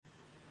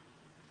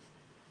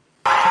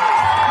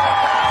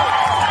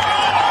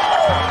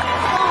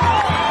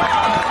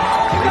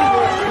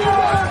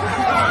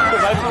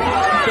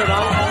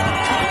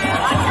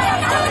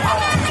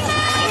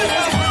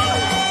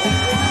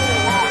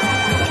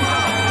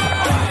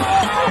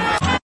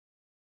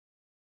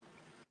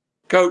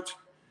Coach,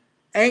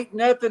 ain't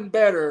nothing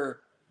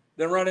better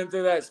than running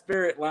through that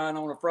spirit line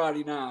on a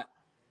Friday night.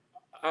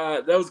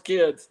 Those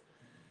kids,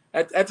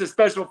 that's a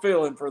special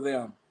feeling for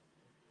them.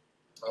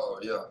 Oh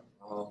yeah,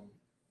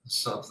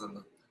 something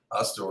that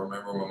I still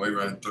remember when we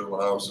ran through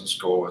when I was in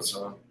school. It's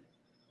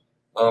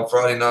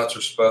Friday nights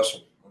are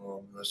special.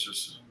 It's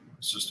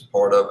just a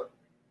part of it.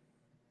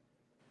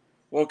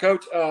 Well,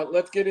 Coach,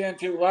 let's get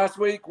into last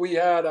week. We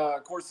had,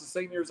 of course, the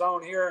seniors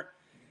on here,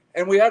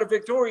 and we had a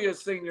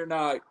victorious senior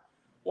night.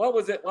 What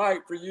was it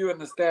like for you and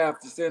the staff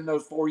to send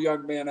those 4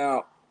 young men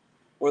out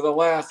with a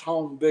last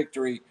home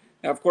victory?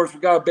 Now, of course,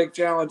 we got a big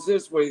challenge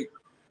this week,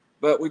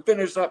 but we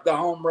finished up the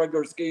home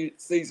regular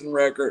season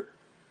record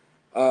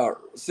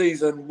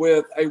season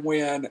with a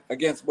win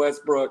against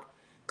Westbrook,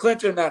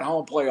 clinching that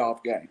home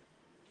playoff game.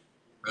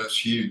 That's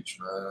huge,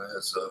 man.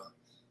 As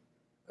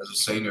a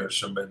senior,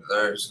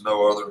 there's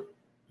no other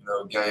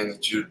game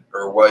that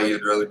or way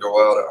you'd rather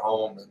go out at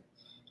home than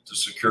to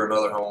secure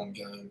another home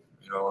game,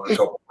 in a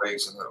couple of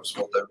weeks, and that was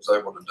what they was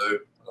able to do.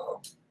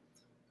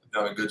 They've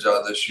done a good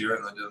job this year,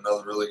 and they did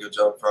another really good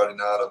job Friday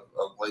night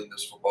of leading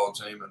this football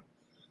team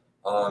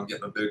and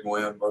getting a big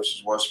win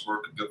versus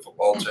Westbrook, a good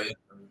football team.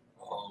 And,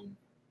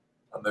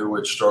 I knew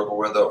we'd struggle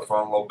with up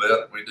front a little bit,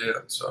 and we did.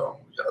 So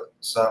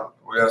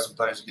we got some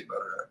things to get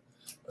better at,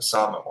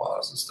 assignment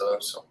wise and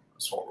stuff. So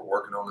that's what we're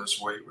working on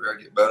this week. We got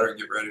to get better and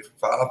get ready for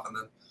 5, and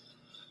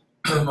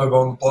then move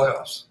on to the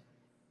playoffs.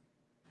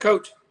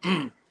 Coach,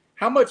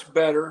 how much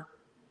better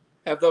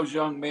have those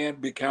young men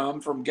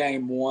become from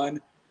game 1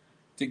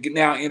 to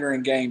now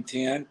entering game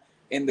 10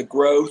 in the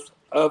growth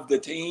of the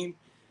team,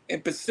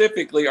 and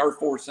specifically our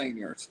 4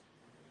 seniors?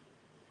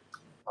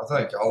 I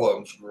think all of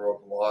them grew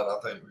up a lot. I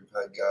think we've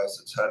had guys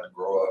that's had to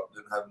grow up,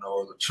 didn't have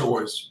no other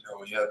choice.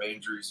 When you have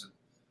injuries and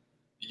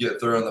you get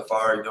through in the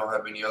fire, you don't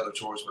have any other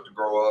choice but to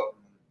grow up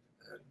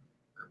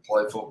and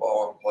play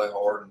football and play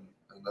hard,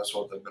 and that's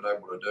what they've been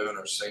able to do. And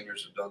our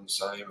seniors have done the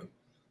same. And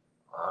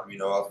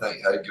I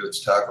think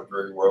Haygood's tackled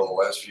very well the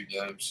last few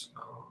games.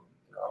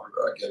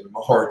 I gave him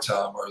a hard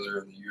time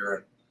earlier in the year,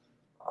 and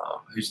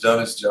he's done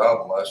his job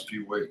the last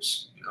few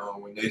weeks.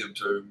 We need him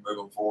to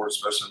moving forward,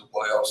 especially in the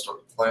playoffs,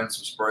 start playing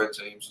some spread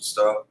teams and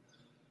stuff.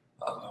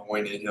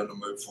 We need him to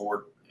move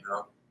forward,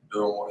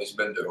 doing what he's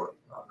been doing.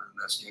 And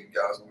that's getting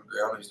guys on the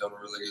ground. He's done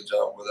a really good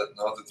job with it. And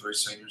the other 3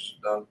 seniors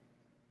have done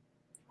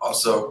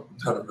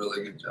a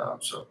really good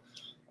job. So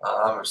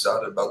I'm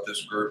excited about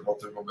this group, what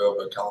they're going to be able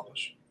to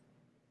accomplish.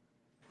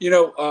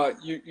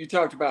 You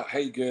talked about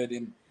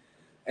Haygood,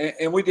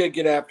 and we did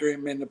get after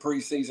him in the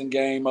preseason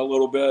game a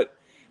little bit,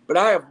 but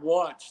I have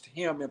watched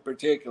him in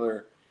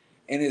particular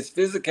and his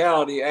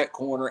physicality at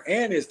corner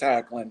and his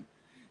tackling.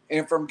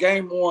 And from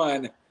game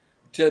 1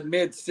 to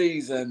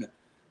mid-season,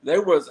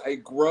 there was a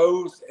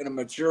growth and a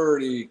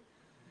maturity.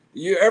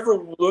 You ever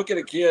look at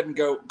a kid and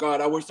go,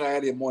 God, I wish I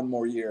had him one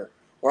more year,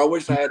 or I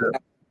wish I had him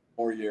one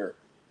more year?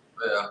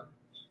 Yeah.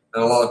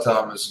 And a lot of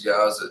times it's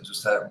guys that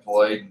just haven't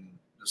played and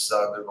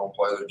decide they're going to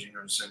play their junior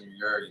and senior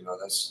year.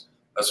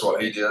 That's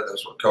what he did.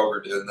 That's what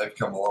Coger did, and they've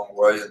come a long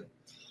way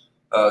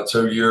in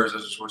 2 years.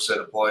 As we said,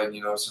 of playing,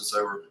 since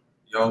they were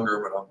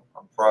younger. But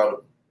I'm proud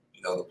of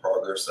the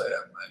progress they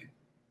have made.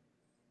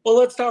 Well,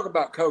 let's talk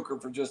about Coker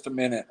for just a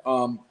minute.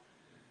 Ryan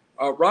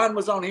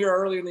was on here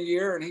early in the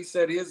year, and he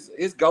said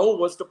his goal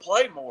was to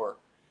play more,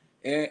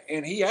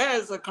 and he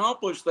has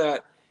accomplished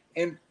that.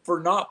 And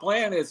for not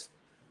playing his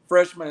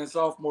freshman and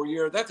sophomore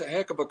year, that's a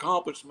heck of an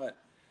accomplishment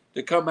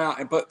to come out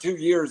and put 2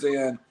 years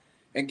in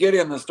and get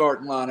in the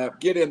starting lineup,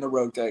 get in the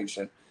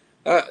rotation.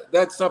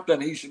 That's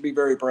something he should be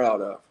very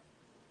proud of.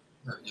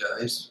 Yeah,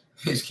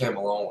 he's came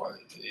a long way.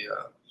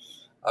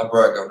 I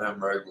brag on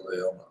him regularly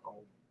on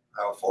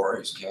how far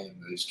he's came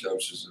to these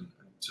coaches and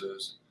to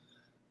his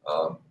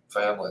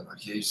family. Like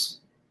he's,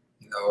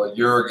 a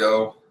year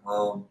ago,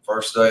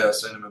 first day I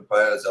seen him in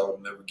pads, I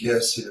would never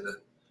guess he'd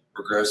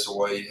progressed the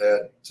way he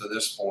had to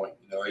this point.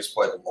 He's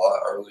played a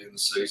lot early in the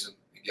season.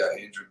 He got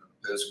injured in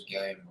the Pisgah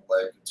game, a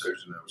leg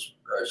contusion. It was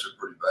actually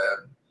pretty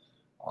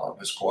bad.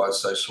 His quad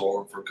stayed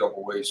swollen for a couple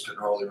of weeks,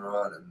 couldn't hardly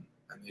run, and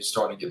he's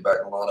starting to get back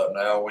in the lineup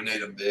now. We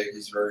need him big.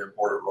 He's a very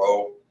important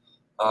role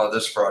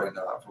this Friday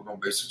night. If we're going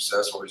to be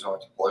successful, he's going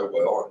to have to play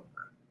well, and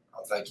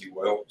I think he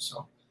will.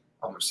 So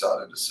I'm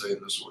excited to see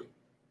him this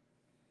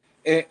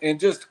week. And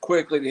just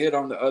quickly to hit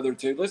on the other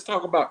 2, let's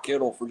talk about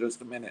Kittle for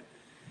just a minute.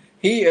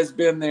 He has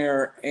been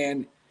there,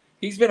 and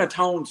he's been a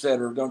tone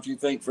setter, don't you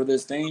think, for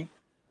this team,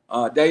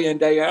 day in,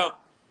 day out?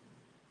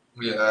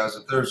 Yeah,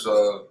 if there's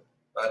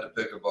I had to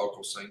pick a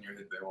vocal senior,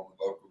 he'd be one of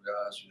the vocal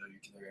guys. You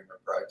can hear him in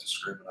practice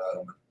screaming at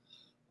him.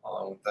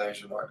 And when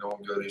things are not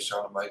going good, he's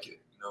trying to make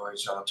it.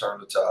 He's trying to turn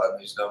the tide,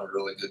 and he's done a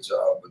really good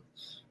job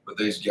with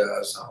these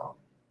guys.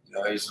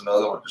 He's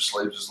another one that just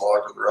leaves his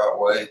locker the right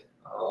way.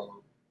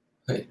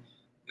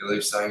 He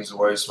leaves things the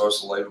way he's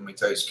supposed to leave them. He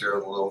takes care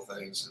of the little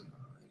things, and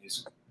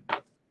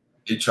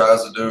he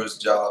tries to do his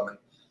job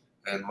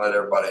and let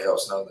everybody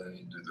else know that he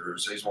can do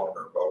theirs. He's one of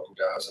our vocal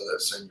guys of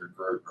that senior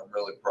group. I'm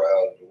really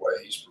proud of the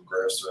way he's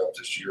progressed throughout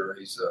this year.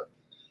 He's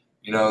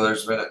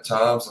there's been at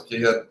times like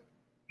he had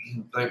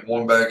think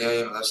one bad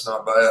game, and that's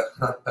not bad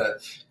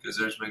because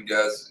there's been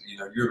guys,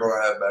 you're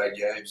going to have bad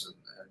games, and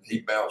he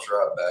bounced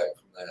right back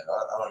from that.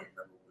 I don't even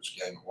remember which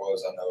game it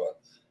was. I know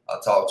I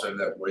talked to him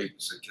that week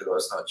and said, "Kiddo,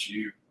 that's not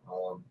you."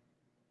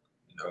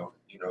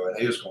 And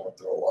he was going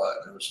through a lot.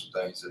 And there were some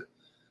things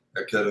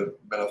that could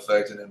have been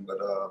affecting him, but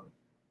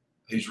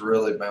he's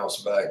really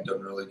bounced back and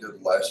done really good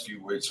the last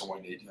few weeks, and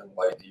we need him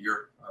late in the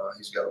year.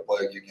 He's got to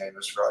play a good game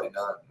this Friday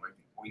night.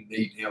 We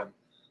need him,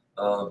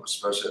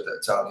 especially at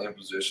that tight end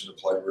position,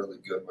 to play really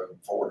good moving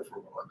forward if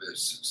we're going to be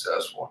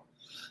successful,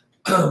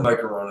 make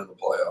a run in the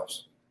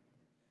playoffs.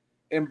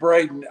 And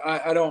Braden,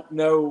 I don't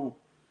know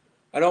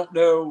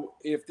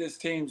if this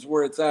team's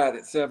where it's at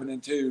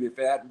 7-2. If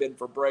it hadn't been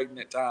for Braden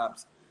at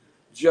times,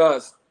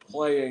 just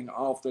playing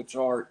off the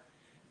chart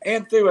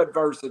and through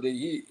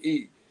adversity.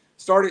 He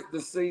started the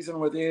season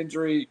with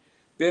injury,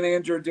 been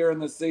injured during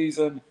the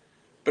season,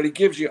 but he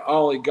gives you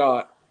all he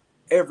got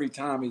every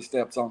time he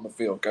steps on the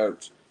field,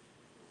 Coach.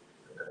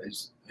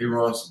 He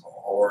runs the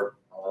ball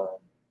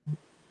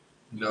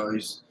hard.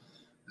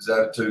 His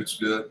attitude's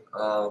good.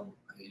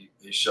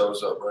 He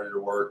shows up ready to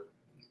work.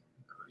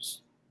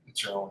 He's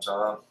here on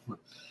time.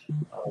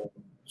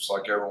 Just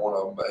like every one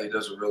of them, but he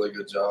does a really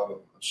good job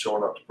of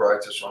showing up to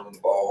practice, running the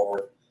ball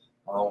hard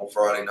on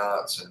Friday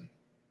nights. And,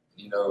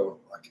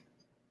 like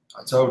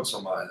I told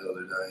somebody the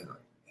other day,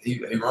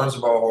 he runs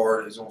the ball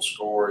hard. He's going to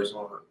score. He's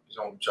going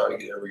to try to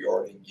get every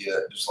yard he can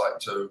get, just like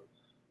two.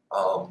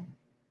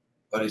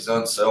 But he's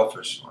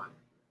unselfish,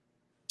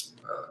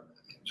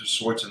 just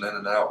switching in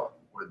and out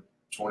with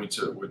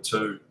 22, with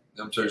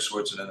them two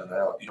switching in and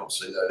out. You don't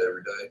see that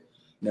every day.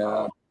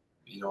 No,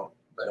 they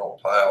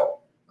don't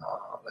pout.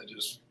 They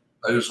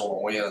just want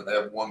to win, and they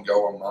have one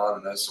goal in mind,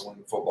 and that's to win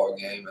the football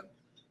game. And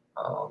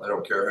they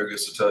don't care who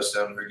gets the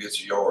touchdown and who gets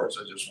the yards.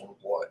 They just want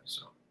to play.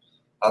 So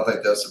I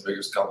think that's the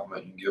biggest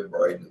compliment you can give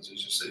Braden.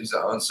 He's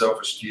an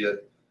unselfish kid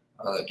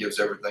that gives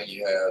everything he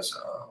has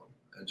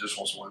and just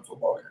wants to win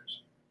football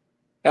games.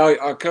 Allie,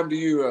 I'll come to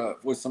you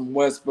with some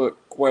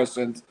Westbrook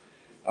questions.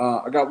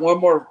 I got one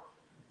more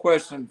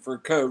question for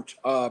Coach.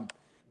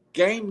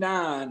 Game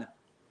 9,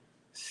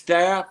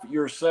 staff,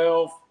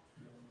 yourself,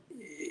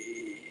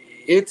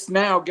 it's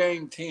now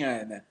game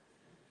 10.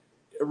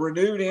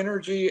 Renewed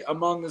energy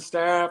among the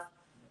staff.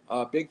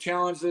 Big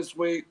challenge this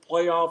week.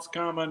 Playoffs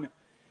coming.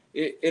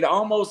 It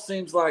almost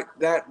seems like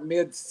that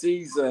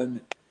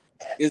mid-season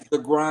is the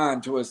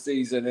grind to a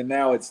season, and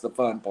now it's the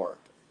fun part.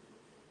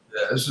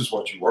 Yeah, this is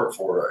what you work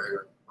for right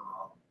here.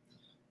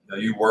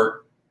 You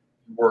work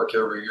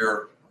every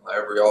year,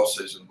 every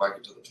offseason to make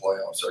it to the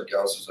playoffs. Our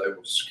guys was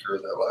able to secure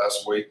that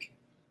last week.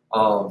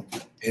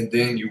 And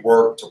then you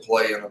work to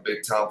play in a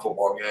big-time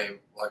football game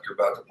like you're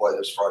about to play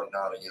this Friday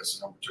night against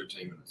the number 2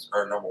 team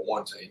or number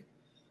 1 team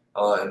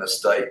in the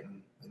state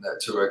in that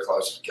 2A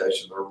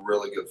classification. They're a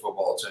really good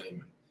football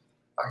team.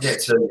 I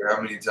can't tell you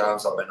how many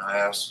times I've been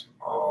asked,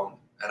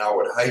 and I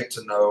would hate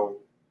to know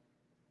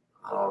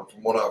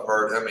from what I've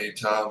heard how many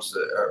times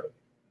that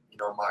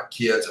my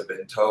kids have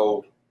been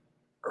told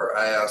or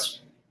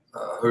asked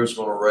who's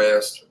going to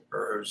rest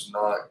or who's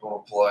not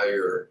going to play,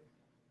 or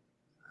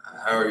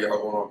how are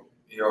y'all going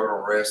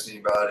to rest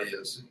anybody?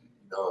 Is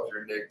if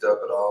you're nicked up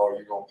at all,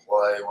 you're going to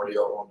play. What are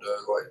y'all going to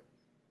do? Like,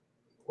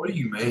 what do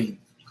you mean?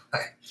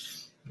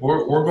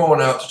 We're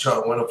going out to try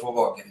to win a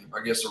football game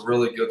against a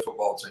really good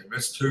football team.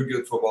 It's 2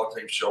 good football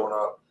teams showing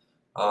up.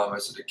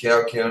 It's a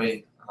DeKalb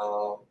County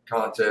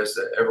contest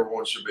that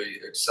everyone should be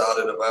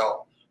excited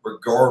about,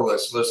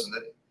 regardless. Listen,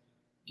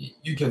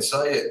 you can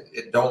say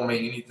it don't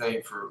mean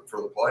anything for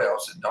the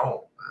playoffs. It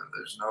don't.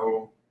 There's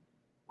no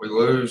we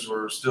lose,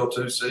 we're still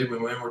 2 seed. We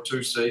win, we're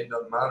 2 seed.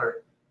 Doesn't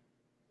matter.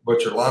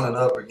 But you're lining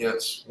up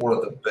against one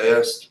of the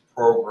best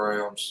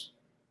programs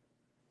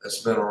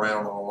that's been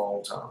around in a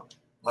long time.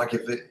 Like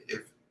if it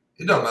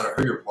doesn't matter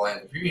who you're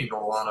playing, if you ain't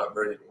gonna line up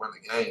ready to win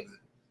the game, then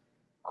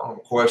I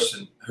don't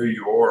question who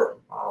you are.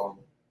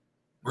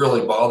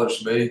 Really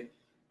bothers me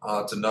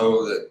to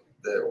know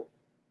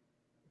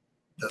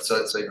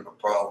that's even a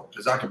problem,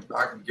 because I can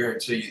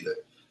guarantee you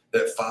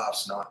that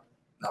 5's not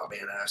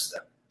being asked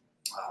that.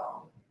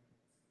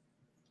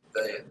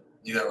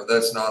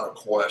 That's not a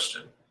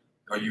question.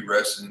 Are you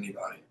resting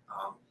anybody?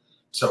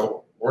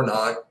 So we're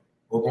not.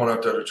 We're going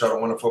out there to try to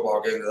win a football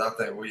game that I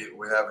think we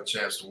have a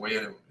chance to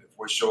win. And if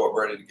we show up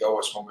ready to go,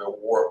 it's going to be a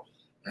war.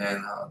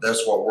 And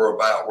that's what we're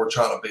about. We're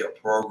trying to be a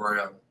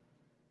program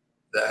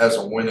that has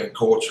a winning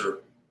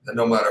culture, that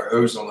no matter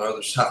who's on the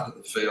other side of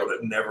the field,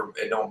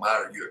 it don't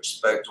matter. You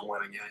expect to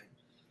win a game.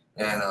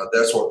 And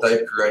that's what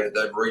they've created.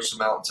 They've reached the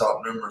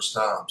mountaintop numerous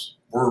times.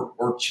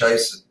 We're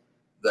chasing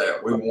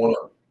that. We want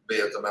to be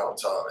at the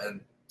mountaintop.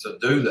 And to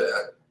do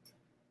that,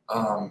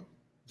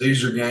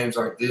 these are games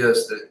like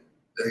this that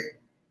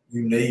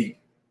you need.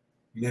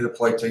 You need to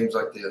play teams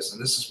like this.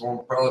 And this is going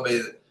to probably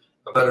be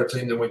a better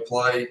team than we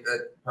play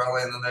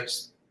probably in the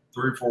next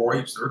 3 or 4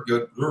 weeks. They're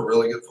good. They're a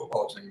really good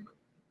football team.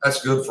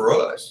 That's good for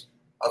us.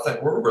 I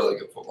think we're a really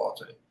good football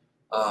team.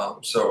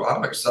 So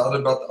I'm excited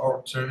about the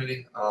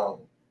opportunity. I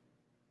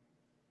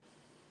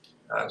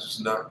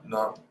just not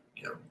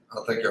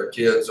I think our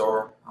kids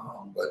are.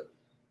 But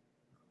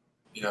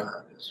you know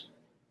how it is.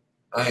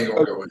 I ain't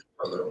gonna go any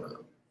further on that.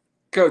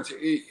 Coach,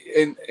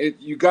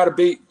 you got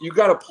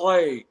to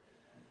play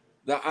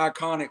the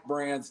iconic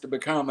brands to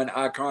become an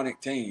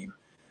iconic team.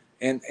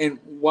 And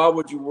why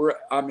would you?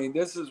 I mean,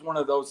 this is one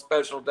of those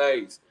special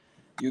days.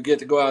 You get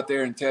to go out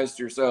there and test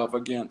yourself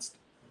against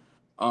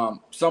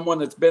someone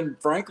that's been,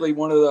 frankly,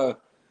 one of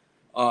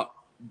the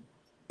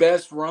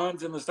best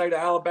runs in the state of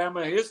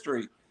Alabama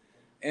history.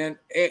 And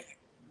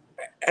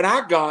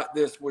I got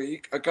this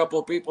week a couple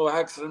of people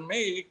asking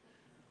me,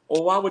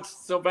 well, why would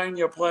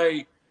Sylvania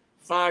play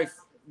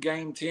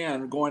 5-game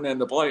 10 going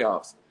into the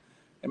playoffs?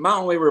 And my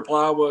only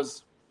reply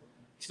was,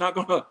 he's not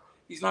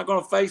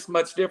gonna face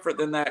much different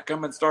than that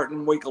coming starting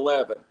in week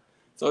 11.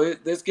 So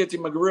this gets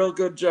him a real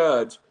good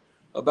judge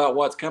about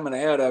what's coming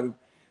ahead of him.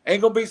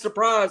 Ain't gonna be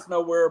surprised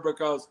nowhere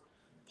because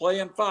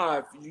playing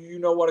 5, you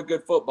know what a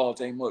good football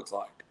team looks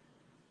like.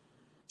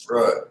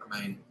 Right. I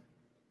mean,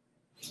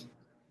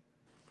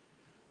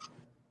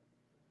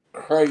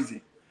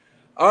 crazy.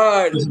 All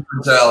right.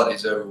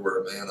 Mentalities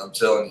everywhere, man. I'm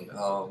telling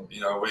you.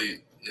 You know,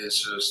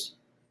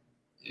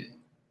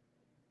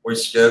 we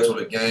scheduled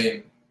a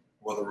game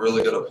with a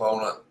really good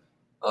opponent,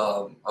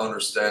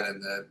 understanding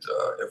that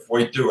if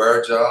we do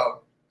our job,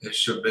 it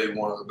should be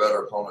one of the better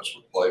opponents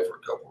we play for a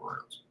couple of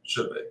rounds.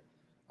 Should be.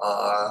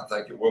 I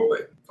think it will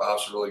be.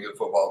 Five's a really good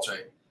football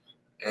team.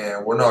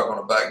 And we're not going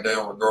to back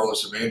down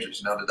regardless of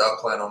injuries. Now, did I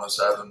plan on us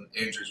having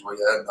injuries we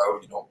had? No,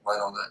 you don't plan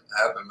on that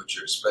to happen, but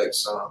you expect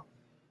some.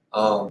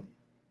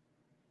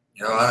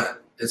 You know,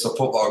 it's a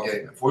football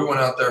game. If we went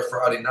out there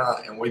Friday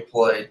night and we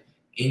played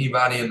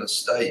anybody in the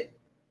state,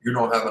 you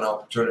don't have an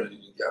opportunity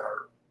to get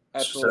hurt.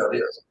 That's just how it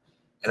is.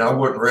 And I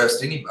wouldn't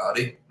rest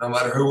anybody, no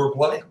matter who we're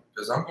playing,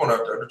 because I'm going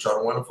out there to try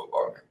to win a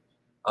football game.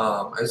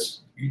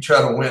 You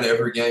try to win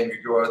every game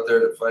you go out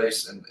there to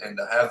face, and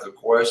to have the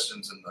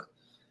questions and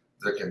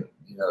the can,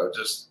 you know,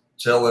 just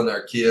telling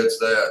their kids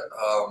that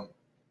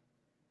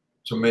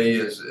to me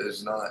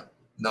is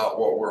not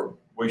what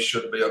we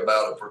should be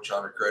about if we're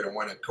trying to create a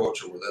winning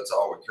culture where that's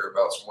all we care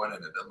about is winning.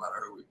 It doesn't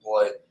matter who we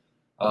play.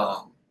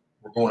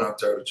 We're going out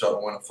there to try to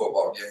win a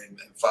football game,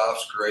 and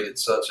Five's created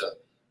such a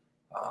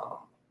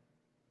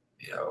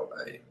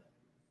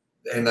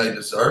and they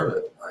deserve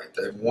it. Like,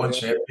 they've won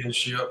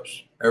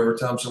championships. Every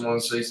time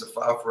someone sees a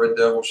Five Red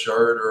Devil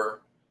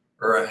shirt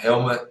or a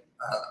helmet,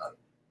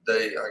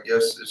 I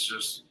guess it's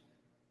just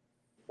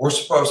we're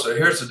supposed to.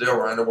 Here's the deal,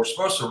 Randall. We're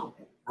supposed to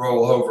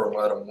roll over and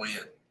let them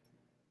win.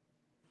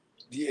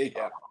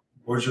 Yeah.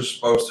 We're just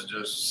supposed to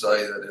just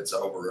say that it's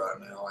over right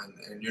now,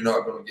 and you're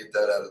not going to get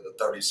that out of the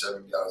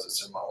 37 guys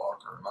that's in my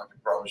locker room. I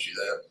can promise you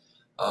that.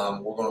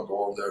 We're going to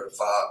go over there to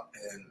fight,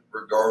 and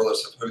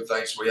regardless of who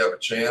thinks we have a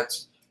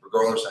chance,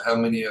 regardless of how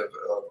many of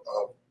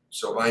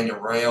Sylvania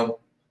Ram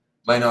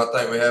may not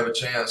think we have a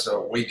chance,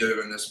 we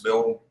do in this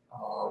building.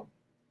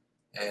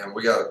 And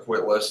we got to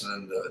quit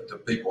listening to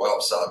people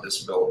outside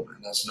this building,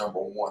 and that's number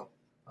one,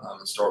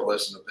 and start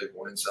listening to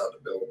people inside the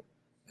building.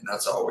 And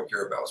that's all we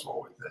care about is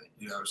what we think,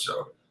 you know.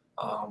 So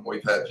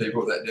we've had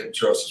people that didn't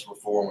trust us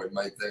before, and we've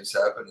made things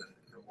happen.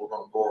 And we're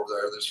going to go over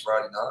there this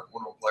Friday night.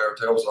 We're going to play our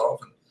tails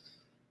off. And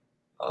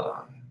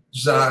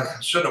I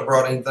shouldn't have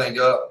brought anything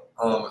up.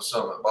 It's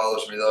something that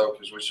bothers me, though,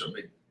 because we shouldn't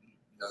be, you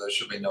know, there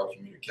should be no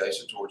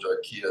communication towards our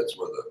kids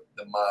with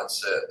the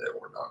mindset that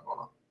we're not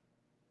going to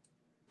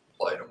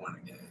play to win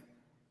a game.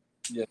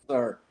 Yes,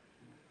 sir.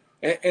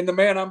 And the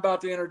man I'm about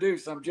to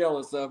introduce, I'm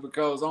jealous of,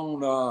 because on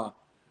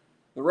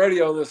the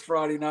radio this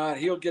Friday night,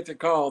 he'll get to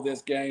call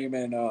this game.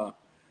 And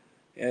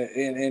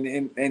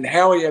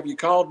Howie, have you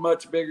called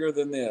much bigger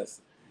than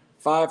this?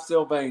 5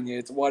 Sylvania.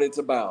 It's what it's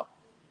about.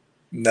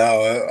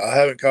 No, I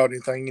haven't called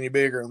anything any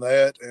bigger than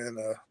that, and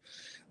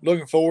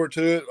looking forward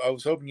to it. I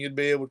was hoping you'd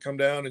be able to come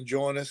down and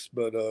join us,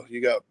 but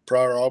you got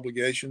prior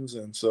obligations,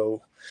 and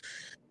so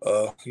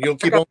you'll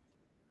keep on.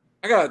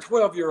 I got a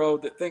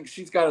 12-year-old that thinks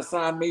she's got to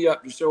sign me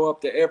up to show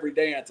up to every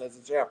dance as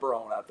a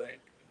chaperone, I think.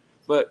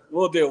 But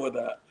we'll deal with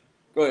that.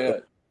 Go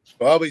ahead.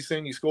 Well, I'll be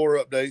sending you score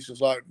updates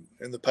just like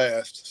in the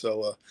past.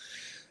 So,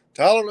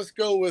 Tyler, let's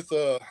go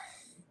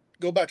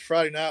back to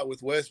Friday night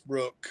with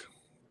Westbrook.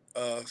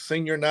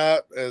 Senior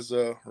night, as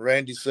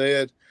Randy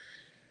said.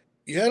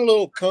 You had a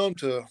little come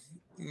to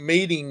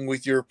meeting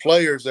with your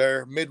players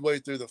there midway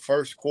through the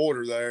first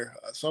quarter there,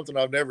 something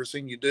I've never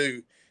seen you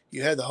do.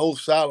 You had the whole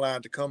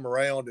sideline to come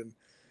around and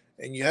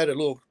you had a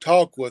little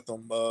talk with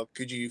them.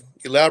 Could you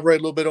elaborate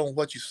a little bit on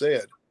what you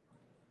said?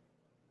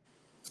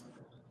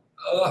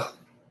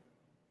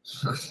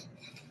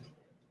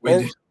 We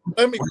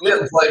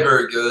didn't play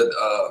very good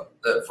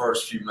that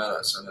first few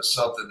minutes, and it's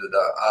something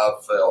that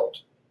I've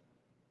felt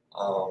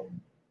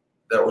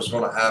that was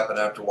going to happen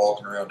after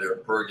walking around there in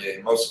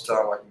pregame. Most of the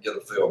time I can get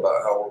a feel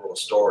about how we're going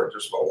to start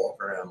just by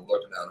walking around and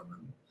looking at them.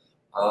 And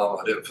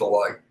I didn't feel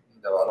like,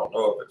 you know, I don't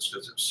know if it's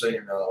because it was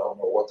senior night. I don't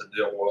know what the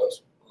deal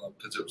was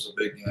because it was a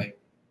big game.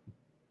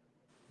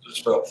 It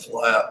just felt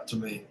flat to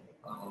me.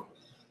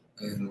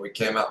 And we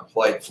came out and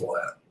played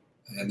flat.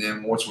 And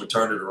then once we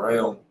turned it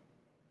around,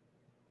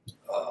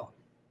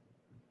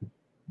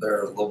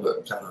 they're a little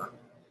bit kind of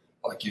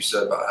like you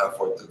said, about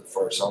halfway through the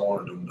first, I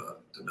wanted them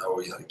to know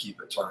we got to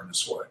keep it turning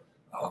this way.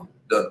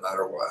 Doesn't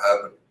matter what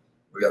happened.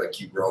 We got to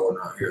keep rolling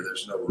out here.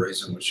 There's no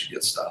reason we should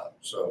get stopped.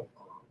 So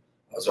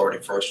I was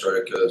already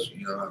frustrated because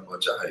you know how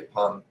much I hate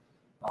punting.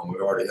 We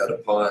already had a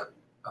punt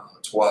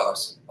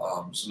twice.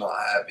 Was not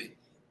happy.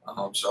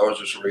 So I was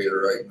just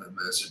reiterating the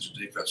message.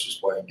 The defense was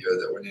playing good.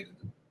 That we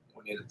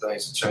needed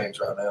things to change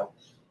right now.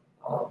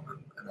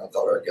 And I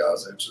thought our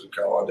guys answered the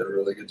call. I did a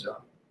really good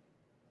job.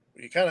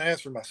 You kind of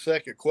answered my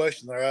second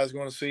question there. I was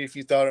going to see if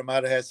you thought it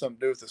might have had something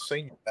to do with the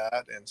senior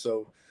night, and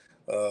so.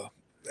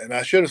 And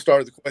I should have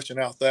started the question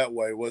out that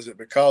way. Was it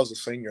because of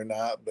senior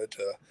night? But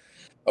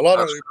a lot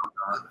of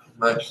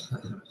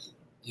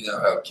you know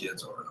how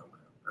kids are.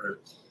 They're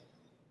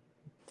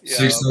yeah,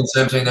 16,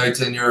 17,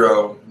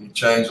 18-year-old. You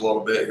change a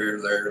little bit here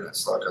or there, and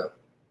it's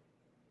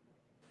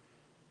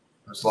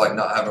like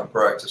not having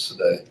practice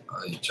today.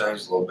 You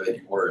change a little bit,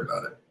 you worry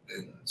about it,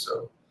 and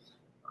so.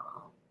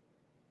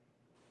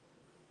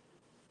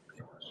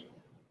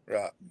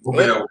 Right. We'll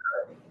be okay.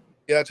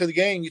 Yeah, to the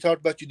game, you talked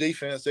about your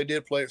defense. They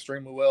did play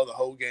extremely well the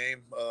whole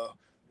game.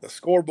 The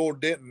scoreboard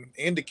didn't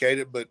indicate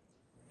it, but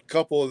a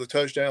couple of the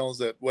touchdowns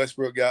that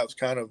Westbrook got was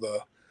kind of a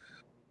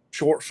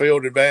short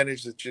field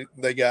advantage that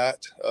they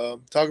got.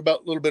 Talk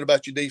about a little bit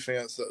about your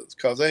defense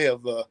because they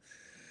have,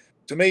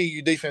 to me,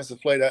 your defense has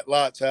played that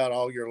lights out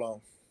all year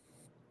long.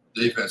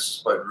 Defense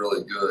has played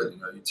really good. You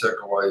know, you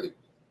take away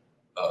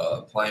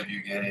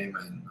Plainview game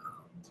and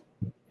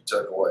you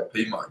take away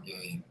Piedmont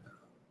game.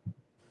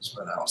 It's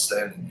been an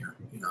outstanding year,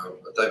 you know,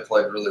 but they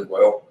played really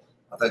well.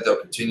 I think they'll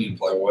continue to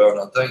play well,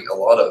 and I think a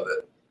lot of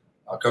it,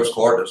 Coach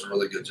Clark does a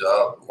really good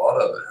job. A lot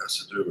of it has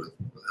to do with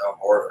how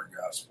hard our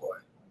guys play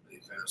on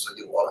defense. They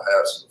get a lot of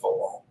hats in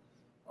football.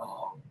 You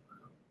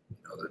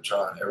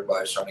know,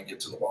 everybody's trying to get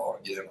to the ball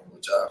and get him on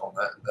the tackle,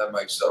 and that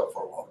makes up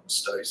for a lot of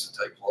mistakes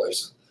that take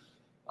place.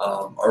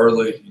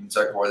 Early, you can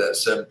take away that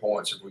 7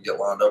 points if we get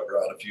lined up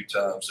right a few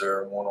times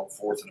there, one on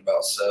fourth and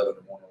about 7,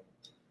 and one on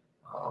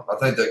I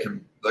think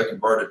they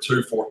converted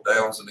 2 4th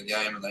downs in the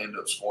game, and they ended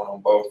up scoring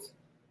on both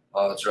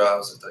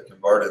drives that they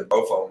converted.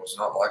 Both of them was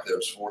not like they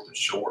was 4th and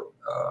short.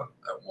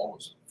 One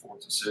was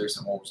 4th and 6,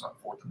 and one was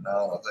like 4th and 9,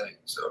 I think.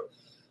 So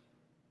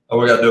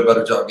we got to do a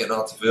better job getting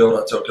off the field.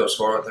 I told Coach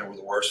Clark I think we're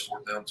the worst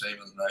 4th down team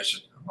in the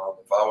nation. If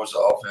I was the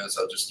offense,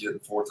 I'd just get in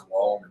 4th and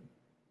long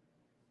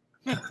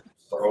and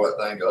throw that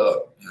thing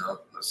up. You know,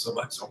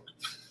 somebody's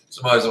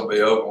gonna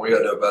be open. We got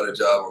to do a better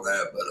job on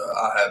that. But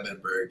I have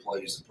been very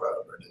pleased and proud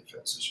of our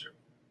defense this year.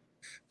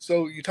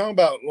 So you're talking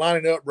about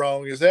lining up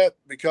wrong. Is that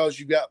because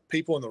you got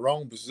people in the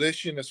wrong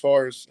position as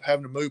far as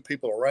having to move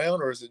people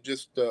around, or is it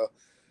just a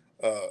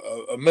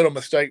mental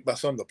mistake by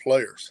some of the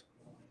players?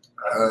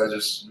 I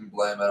just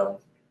blame it on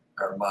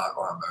our Mike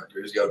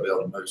linebacker. He's got to be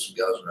able to move some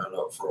guys around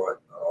up front.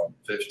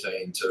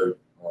 15 too.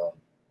 We're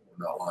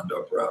not lined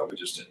up right. We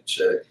just didn't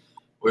check.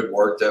 We'd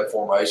worked that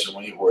formation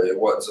where it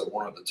wasn't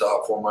one of the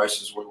top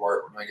formations we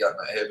worked when they got in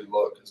that heavy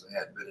look because they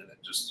hadn't been in it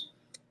just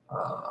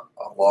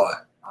a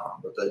lot.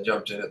 But they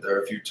jumped in it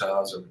there a few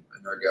times, and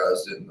their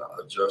guys didn't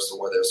adjust the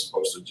way they're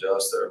supposed to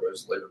adjust. Everybody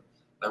was leaving.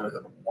 Then we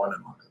had a 1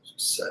 and like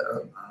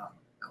 7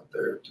 out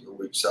there to the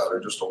weak side, or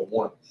just a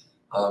 1.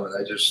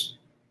 And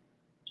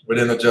we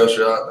didn't adjust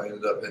right. They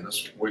ended up hitting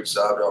us weak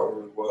side right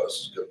where it was. It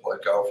was a good play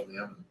call from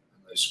them,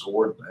 and they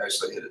scored. They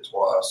actually hit it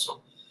twice.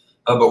 So,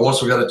 but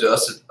once we got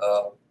adjusted,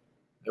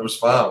 it was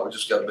fine. We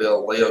just got to be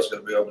able. Leo's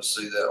going to be able to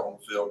see that on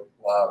the field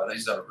live, and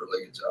he's done a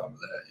really good job of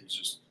that. It's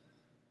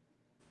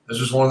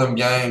just one of them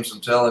games.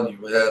 I'm telling you,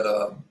 we had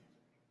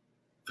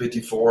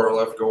 54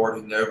 left guard.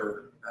 He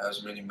never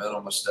has many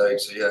mental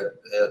mistakes. He had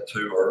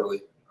 2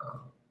 early.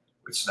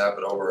 We'd snap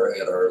it over our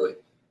head early.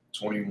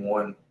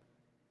 21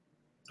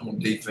 on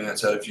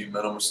defense, had a few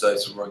mental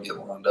mistakes. We're going to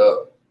get lined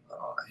up.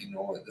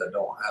 That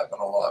don't happen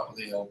a lot with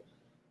him.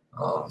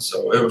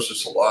 So it was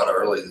just a lot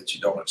early that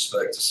you don't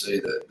expect to see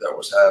that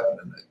was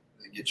happening. That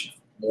get you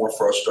more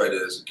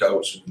frustrated as a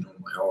coach than you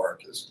normally are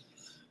because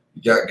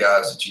you got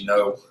guys that you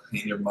know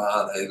in your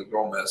mind, hey, they're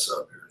going to mess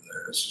up here and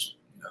there. It's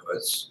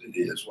just, it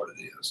is what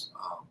it is.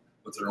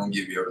 But they're going to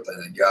give you everything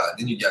they got.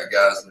 Then you got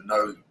guys that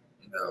know,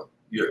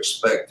 you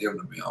expect them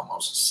to be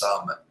almost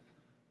assignment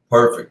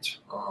perfect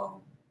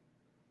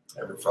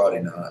every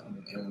Friday night.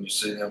 And when you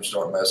see them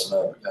start messing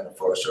up, it kind of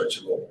frustrates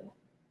you a little more.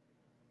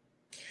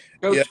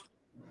 Coach, Yeah.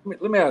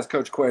 Let me ask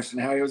Coach a question,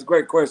 Howie. It was a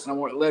great question.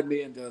 It led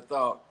me into a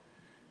thought.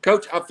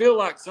 Coach, I feel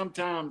like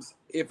sometimes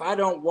if I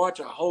don't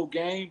watch a whole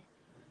game,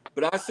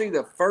 but I see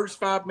the first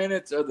 5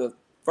 minutes of the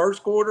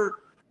first quarter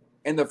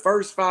and the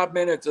first 5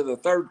 minutes of the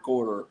third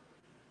quarter,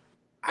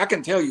 I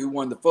can tell you who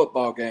won the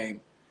football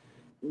game.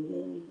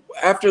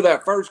 After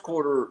that first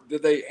quarter,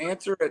 did they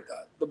answer at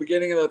the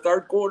beginning of the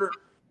third quarter?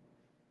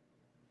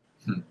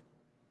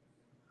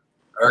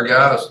 Our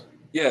guys?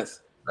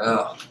 Yes.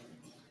 No.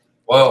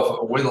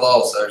 Well, we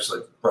lost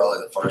actually probably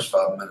the first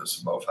 5 minutes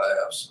of both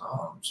halves.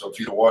 So if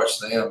you'd have watched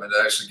them, it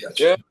actually got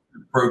you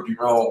proved you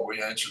wrong.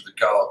 We answered the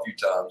call a few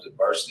times.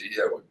 Adversity,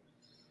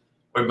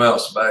 we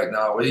bounced back.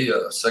 Now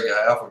second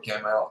half we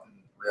came out and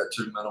we had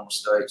 2 mental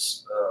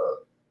mistakes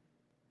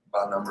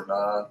by number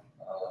 9.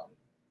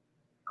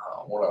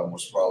 One of them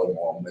was probably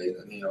more on me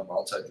than him.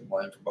 I'll take the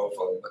blame for both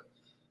of them, but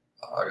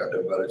I got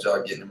to do a better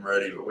job getting him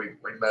ready. But we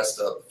messed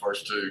up the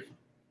first two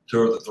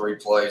or the three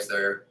plays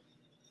there.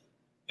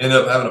 Ended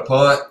up having a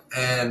punt,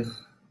 and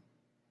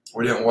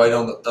we didn't wait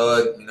on the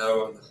thud,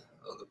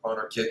 of the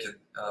punter kicking.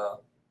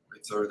 We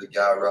threw the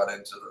guy right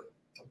into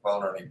the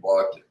punter, and he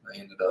blocked it. And they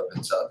ended up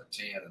inside the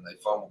 10, and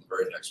they fumbled the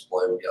very next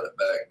play. We got it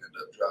back and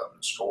ended up driving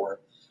and scoring.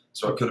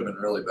 So it could have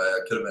been really bad.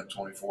 It could have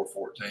been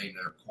 24-14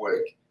 there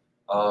quick.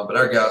 But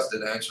our guys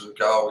did answer the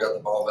call. We got the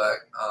ball back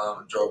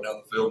and drove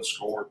down the field and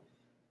scored.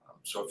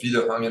 So if you'd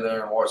have hung in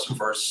there and watched the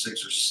first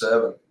 6 or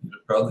 7, you'd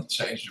have probably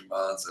changed your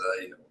mind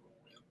today.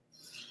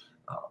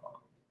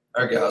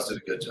 Our guys did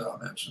a good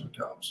job answering the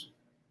calls.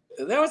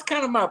 That was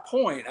kind of my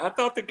point. I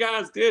thought the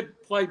guys did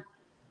play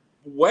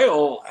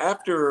well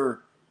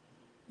after.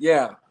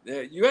 Yeah,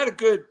 you had a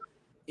good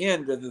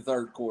end of the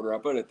third quarter. I'll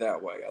put it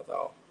that way, I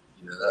thought.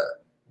 Yeah,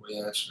 we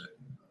answered it.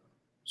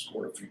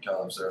 Scored a few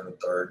times there in the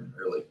third and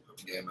really put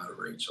the game out of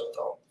reach, I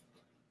thought.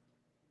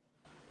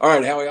 All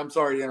right, Howie, I'm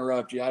sorry to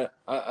interrupt you.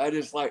 I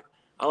just like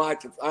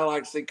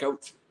to see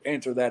Coach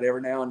answer that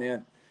every now and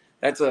then.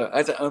 That's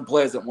an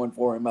unpleasant one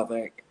for him, I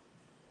think.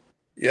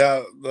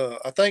 Yeah,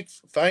 I think,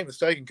 if I ain't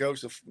mistaken,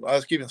 Coach, I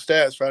was keeping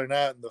stats Friday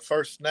night, and the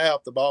first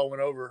snap, the ball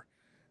went over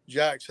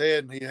Jack's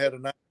head, and he had a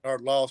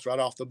 9-yard loss right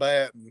off the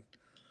bat. And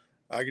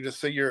I could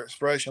just see your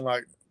expression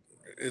like,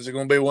 is it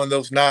going to be one of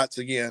those nights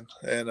again?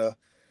 And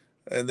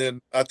then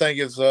I think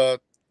it's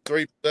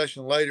 3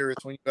 possessions later,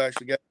 it's when you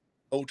actually got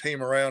the whole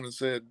team around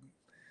and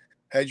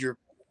had your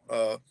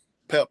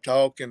pep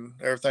talk, and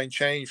everything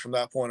changed from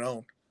that point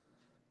on.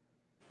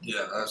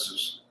 Yeah, that's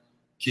just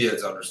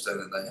kids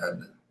understanding they had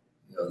to,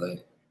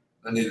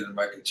 they needed to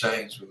make a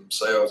change with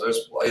themselves. They're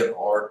just playing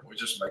hard. We're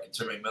just making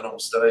too many mental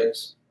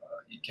mistakes.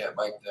 You can't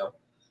make them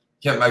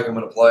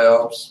in the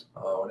playoffs.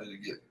 We need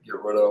to get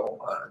rid of them.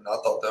 And I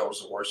thought that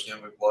was the worst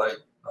game we played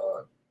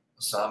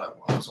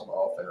assignment-wise on the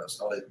offense.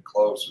 Not even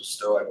close. We're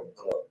still able to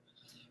put up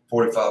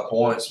 45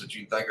 points, but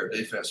you can thank our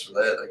defense for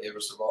that. They gave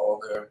us the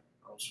ball there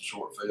on some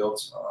short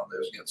fields. They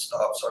was getting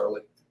stops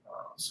early.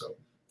 So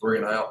 3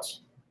 and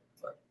outs.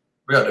 But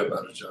we got to do a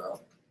better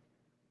job.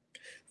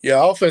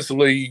 Yeah,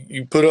 offensively,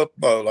 you put up,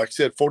 like I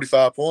said,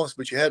 45 points,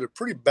 but you had a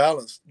pretty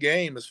balanced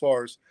game as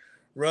far as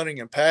running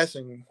and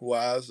passing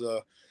wise.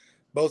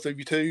 Both of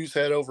you twos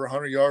had over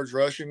 100 yards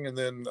rushing, and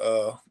then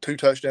 2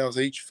 touchdowns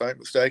each, if I ain't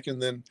mistaken.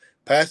 Then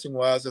passing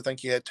wise, I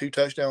think you had 2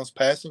 touchdowns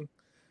passing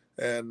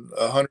and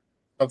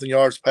 100-something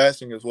yards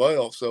passing as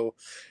well. So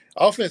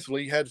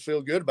offensively, you had to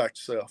feel good about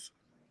yourself.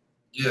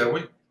 Yeah,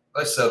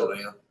 they settled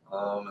in,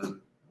 and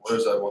we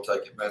was able to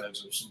take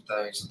advantage of some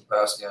things in the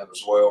pass game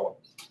as well.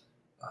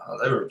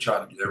 They were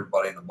trying to get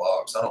everybody in the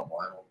box. I don't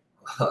blame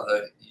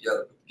them. You got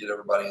to get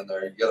everybody in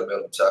there. You got to be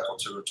able to tackle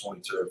 2 or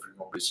 22 if you're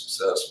going to be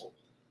successful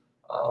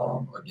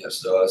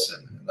against us.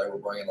 And they were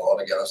bringing a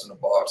lot of guys in the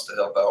box to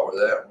help out with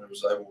that. And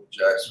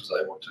Jax was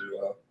able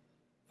to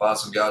find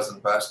some guys in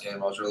the pass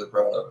game. I was really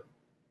proud of it.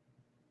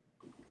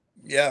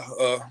 Yeah,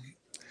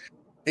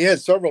 he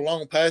had several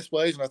long pass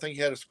plays, and I think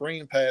he had 2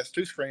 screen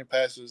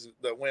passes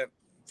that went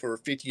for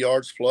 50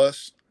 yards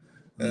plus.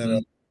 Mm-hmm.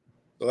 And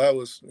so that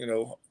was,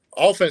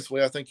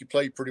 offensively, I think you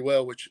played pretty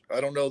well, which I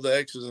don't know the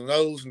X's and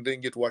O's and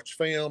didn't get to watch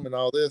film and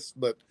all this,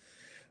 but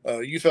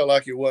you felt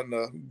like it wasn't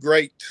a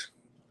great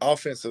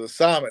offensive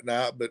assignment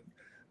night, but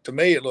to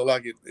me, it looked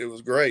like it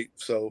was great.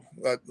 So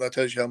that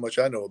tells you how much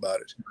I know about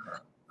it.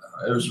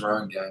 It was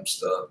run game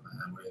stuff,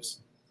 man.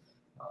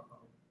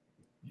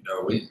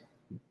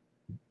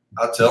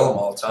 I tell them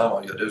all the time,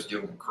 all you got to do is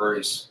give them a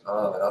crease.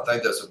 And I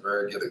think that's a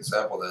very good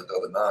example of that the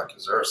other night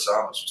because their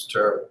assignments was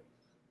terrible.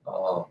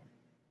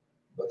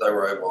 But they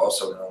were able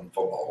also to run the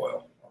football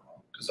well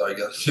because all you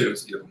got to do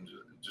is give them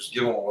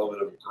a little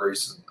bit of a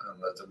crease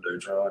and let them do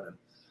its run.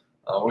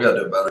 And we got to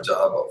do a better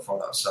job up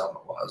front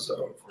assignment-wise,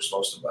 though. If we're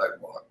supposed to back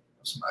block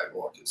at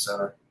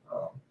center.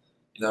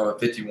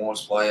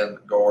 51's playing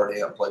guard. He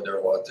hasn't played there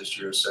a lot this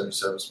year.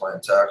 77's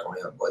playing tackle. He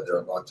hasn't played there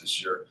a lot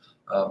this year.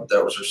 But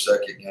that was her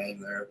second game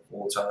there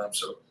full time.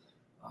 So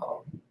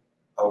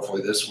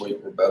hopefully this week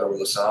we're better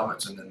with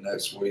assignments, and then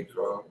next week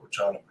we're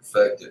trying to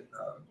perfect it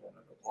going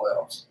into the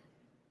playoffs.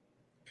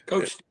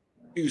 Coach,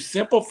 you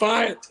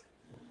simplify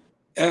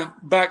it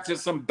back to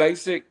some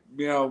basic,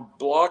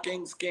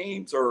 blocking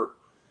schemes, or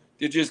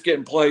did you just get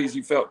in plays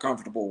you felt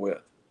comfortable with?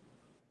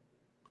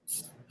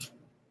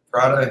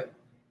 Friday?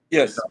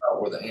 Yes.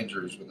 With the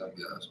injuries with them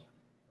guys.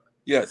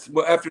 Yes.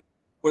 Well,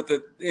 with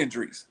the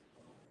injuries.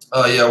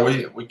 Yeah,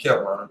 we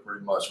kept running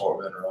pretty much what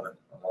we've been running.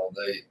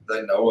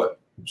 They know it,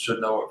 should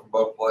know it from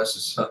both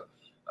places.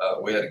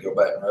 We had to go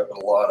back and rep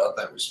it a lot. I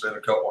think we spent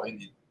a couple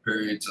Indy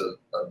periods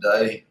a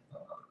day.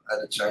 Had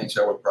to change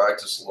how we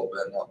practice a little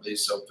bit, not be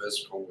so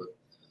physical with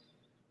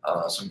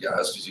some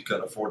guys because you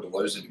couldn't afford to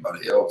lose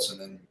anybody else, and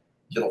then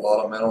get a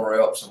lot of mental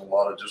reps and a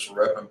lot of just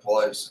repping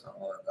plays.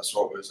 That's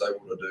what we was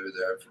able to do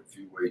there for a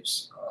few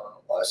weeks.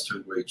 Last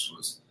 2 weeks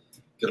was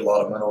get a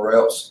lot of mental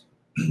reps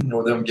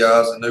with them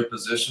guys in new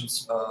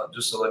positions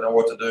just so they know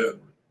what to do.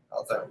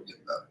 I think we're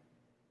getting better.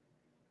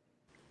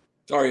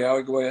 Sorry,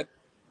 Howie, go ahead.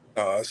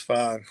 Oh, that's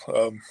fine.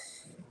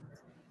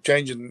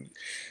 Changing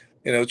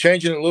it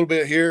a little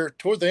bit here.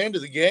 Toward the end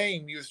of the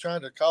game, he was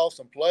trying to call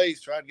some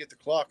plays, trying to get the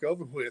clock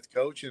over with,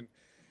 Coach, and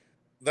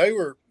they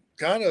were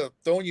kind of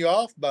throwing you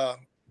off by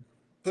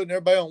putting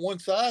everybody on one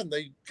side, and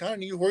they kind of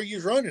knew where you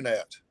was running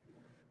at.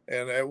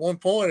 And at one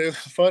point, it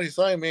was a funny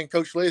thing. Me and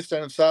Coach Lee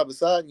standing side by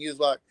side, and he was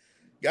like,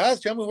 "Guys,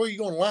 tell me where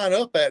you're going to line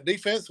up at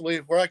defensively,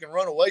 where I can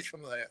run away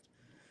from that."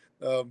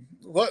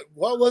 What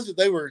was it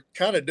they were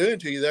kind of doing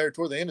to you there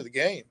toward the end of the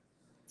game?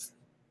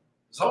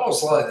 It's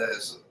almost like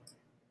this.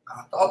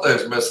 I thought they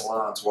was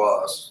misaligned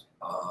twice,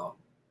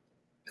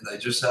 and they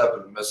just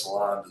happened to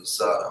misalign to the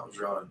side I was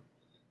running.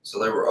 So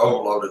they were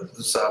overloaded to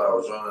the side I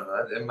was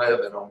running. It may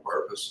have been on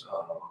purpose,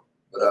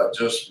 but I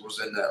just was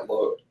in that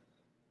look.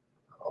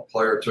 A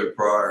player took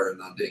prior,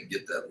 and I didn't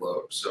get that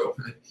look. So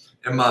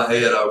in my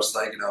head, I was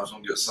thinking I was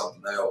going to get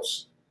something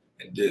else,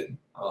 and didn't.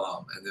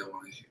 And then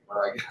when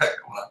I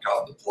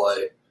caught the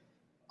play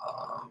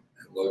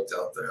and looked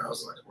out there, I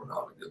was like, "We're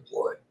not a good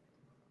play."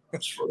 I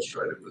was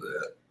frustrated with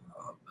that.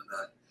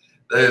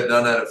 They had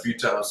done that a few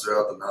times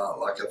throughout the night.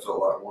 Like I felt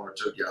like one or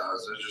two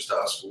guys. It's just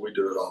high school. We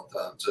do it all the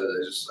time too.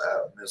 They just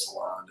have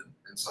misaligned,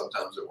 and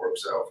sometimes it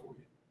works out for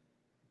you.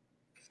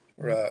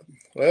 Right.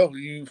 Well,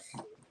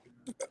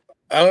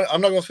 I'm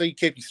not going to say you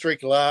kept your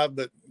streak alive,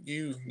 but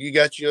you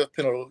got your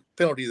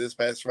penalty this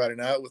past Friday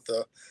night with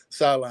the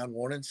sideline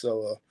warning.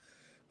 So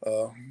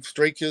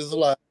streak is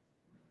alive.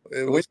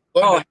 It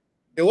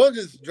wasn't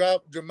as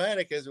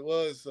dramatic as it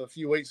was a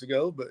few weeks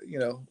ago, but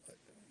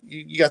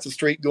you got the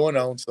streak going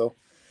on. So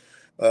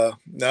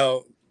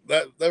now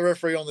that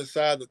referee on this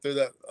side that threw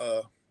that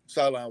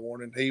sideline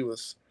warning,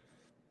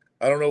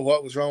 I don't know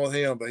what was wrong with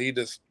him, but I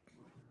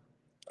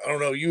don't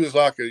know. You was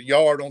like a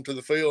yard onto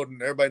the field,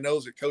 and everybody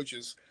knows that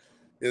coaches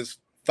is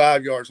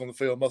 5 yards on the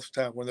field most of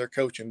the time when they're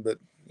coaching. But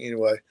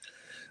anyway,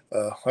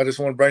 I just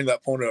want to bring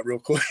that point up real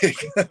quick.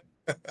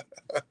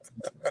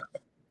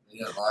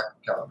 Yeah, like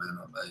the comment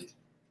I made.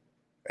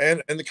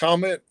 And the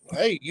comment,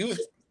 hey, you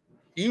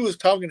was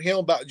talking to him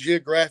about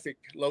geographic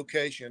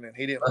location, and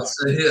he didn't.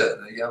 That's it.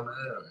 They got me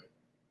there.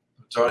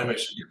 Tony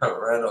Michigan,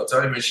 Randall.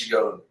 Tony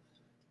Michigan.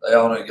 They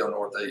all need to go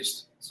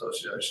Northeast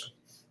Association.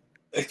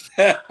 It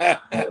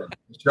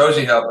shows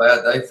you how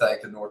bad they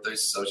think the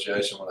Northeast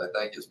Association when they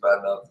think it's bad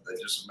enough that they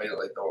just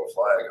immediately throw a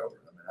flag over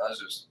it. I mean, I was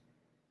just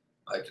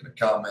making a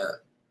comment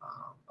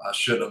I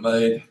shouldn't have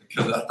made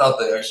because I thought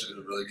they actually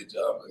did a really good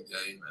job of the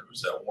game. There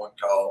was that one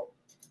call.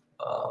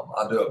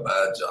 I do a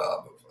bad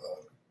job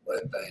of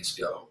letting things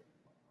go,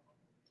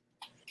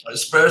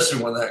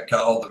 especially when that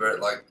call,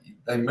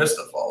 they missed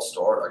a false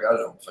start. I got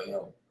it on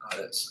film. I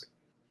didn't see.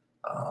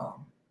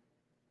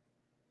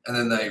 And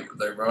then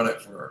they run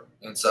it for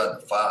inside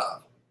the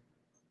 5.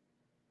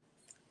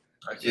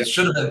 It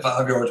should have been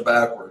 5 yards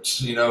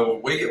backwards. We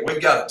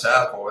got a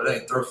tackle. It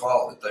ain't their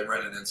fault that they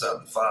ran it inside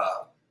the 5.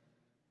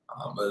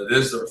 But it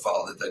is their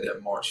fault that they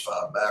didn't march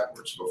 5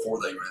 backwards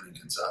before they ran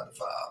it inside the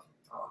 5.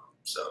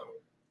 So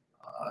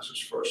I was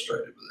just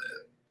frustrated with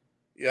that.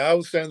 Yeah, I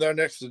was standing there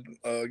next to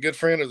a good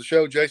friend of the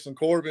show, Jason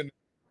Corbin.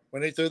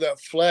 When he threw that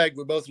flag,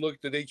 we both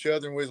looked at each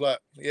other and we was like,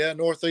 yeah,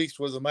 Northeast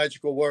was the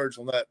magical words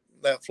on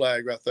that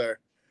flag right there.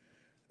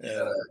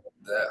 Yeah,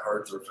 that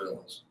hurt their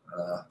feelings.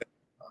 I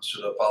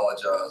should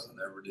apologize. I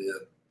never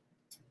did.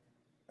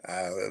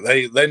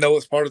 They know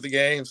it's part of the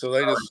game, so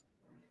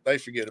they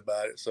forget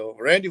about it. So,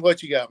 Randy,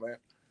 what you got, man?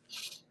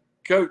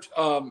 Coach,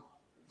 I'm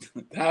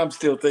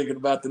still thinking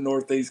about the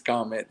Northeast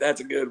comment.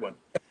 That's a good one.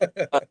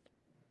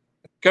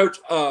 Coach,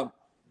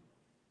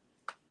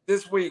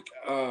 this week,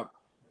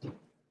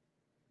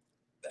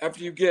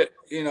 after you get,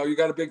 you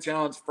got a big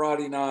challenge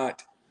Friday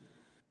night,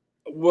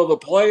 will the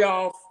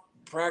playoff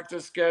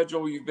practice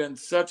schedule, you've been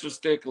such a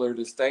stickler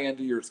to stay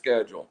into your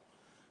schedule.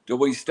 Do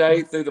we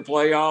stay through the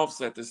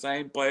playoffs at the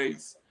same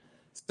place,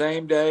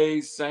 same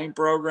days, same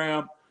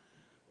program,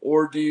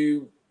 or do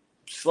you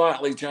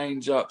slightly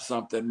change up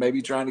something,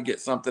 maybe trying to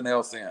get something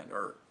else in,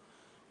 or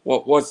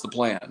what's the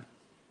plan?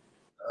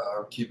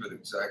 I'll keep it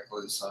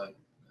exactly the same, to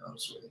be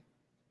honest with you.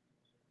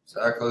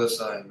 Exactly the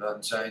same.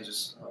 Nothing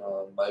changes.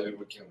 Maybe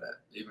we can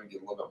even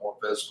get a little bit more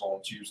physical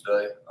on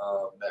Tuesday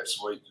next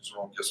week because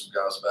we're going to get some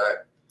guys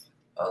back.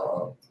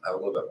 Have a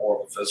little bit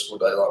more of a physical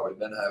day like we've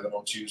been having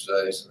on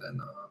Tuesdays, and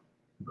then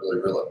really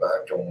reel it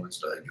back on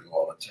Wednesday, get a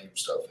lot of team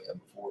stuff in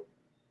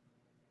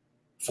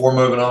before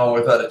moving on.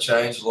 We've had to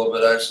change a little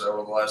bit actually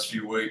over the last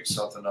few weeks,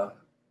 something I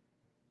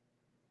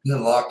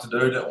didn't like to do,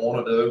 didn't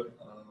want to do,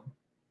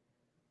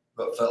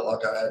 but felt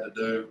like I had to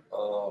do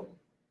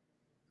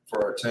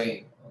for our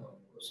team.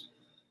 Was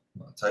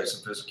take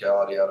some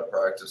physicality out of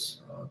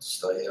practice to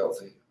stay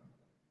healthy.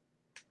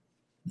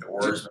 It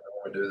worries me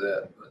when we do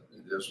that, but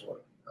it is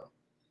what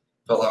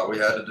felt like we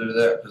had to do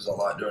that because I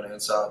like doing the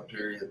inside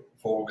period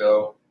full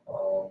go.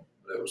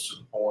 But it was to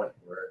the point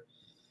where,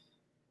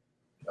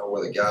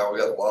 with we got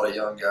a lot of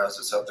young guys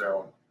that's out there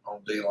on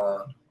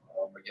D-line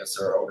against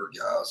our older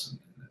guys, and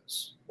it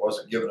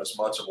wasn't giving us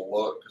much of a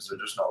look because they're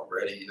just not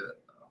ready yet.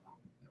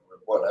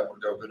 It wasn't able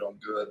to go good on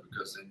good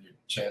because then you're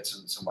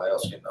chancing somebody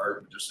else getting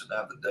hurt. We just didn't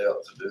have the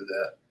depth to do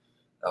that.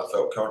 I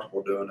felt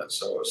comfortable doing it,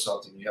 so it was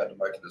something you had to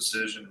make a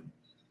decision.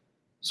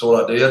 So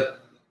what I did.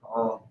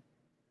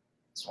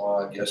 That's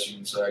why I guess you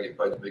can say I get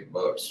paid the big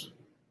bucks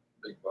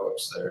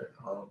there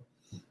to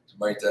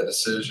make that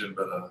decision.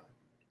 But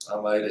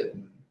I made it,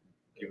 and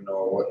even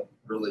though I wasn't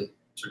really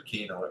too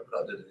keen on it,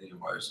 but I did it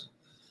anyways.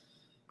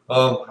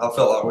 I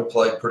felt like we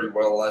played pretty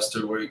well the last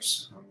 2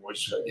 weeks. We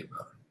just got to get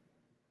better.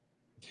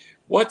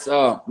 What's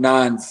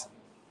Nine's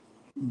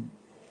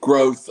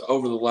growth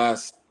over the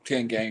last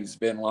 10 games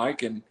been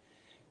like, and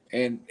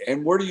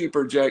where do you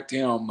project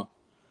him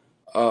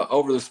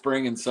over the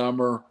spring and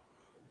summer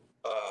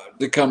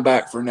to come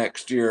back for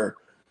next year?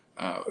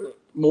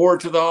 More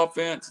to the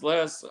offense,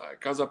 less?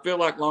 Because I feel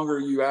like longer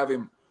you have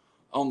him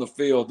on the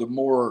field, the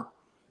more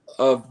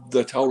of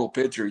the total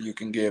picture you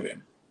can give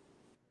him.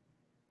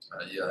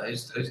 Yeah,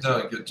 he's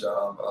done a good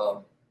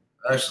job.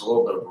 Actually, a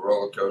little bit of a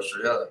roller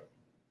coaster. He had a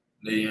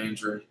knee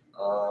injury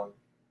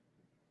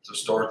to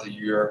start the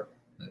year,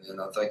 and then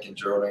I think in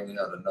Geraldine he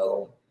had another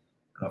one.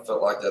 And I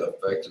felt like that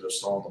affected us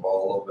throwing the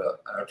ball a little bit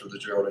after the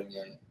Geraldine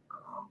game.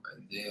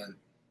 And then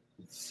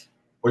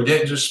we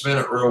didn't just spin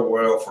it real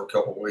well for a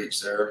couple of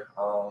weeks there.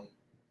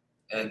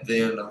 And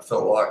then I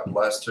felt like the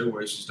last 2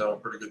 weeks he's done a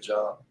pretty good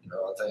job.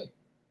 I think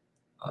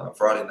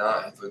Friday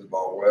night he threw the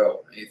ball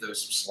well. He threw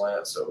some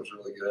slants that was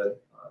really good.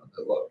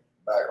 That looked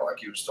back like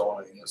he was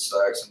throwing it against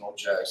Saxon or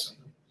Jackson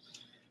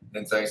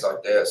and things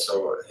like that.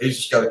 So he's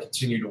just got to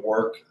continue to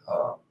work.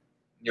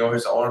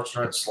 His arm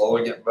strength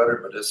slowly getting better,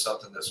 but it's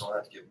something that's going to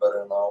have to get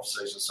better in the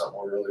offseason, something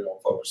we're really going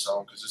to focus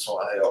on because it's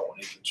going to help when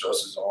he can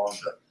trust his arm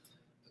to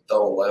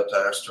throw a left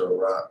hash to a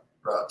right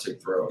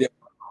tick throw. Yeah.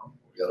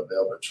 We got to be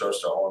able to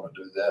trust our arm to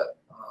do that.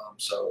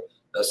 So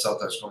that's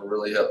something that's going to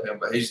really help him.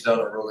 But he's done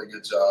a really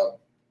good job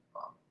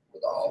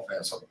with the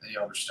offense. He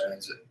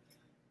understands it,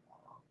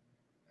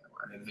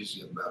 and he's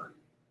getting better.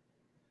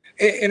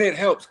 And it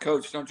helps,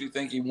 Coach. Don't you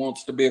think he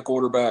wants to be a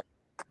quarterback?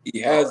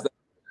 He has that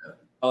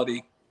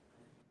quality.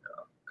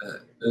 Yeah.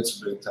 It's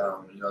a big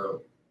time.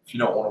 If you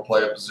don't want to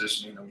play a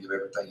position, you don't give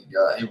everything you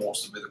got. He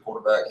wants to be the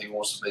quarterback. He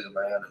wants to be the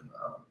man, and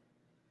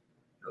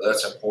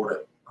that's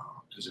important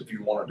because if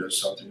you want to do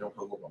something, you'll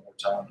put a little bit more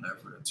time and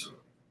effort into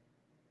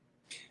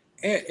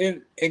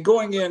it. And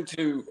going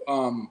into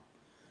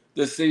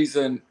the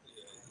season,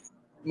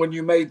 when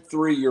you made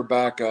 3 your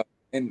backup,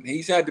 and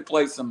he's had to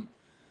play some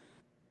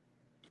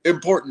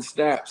important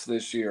snaps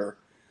this year.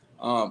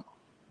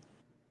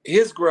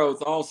 His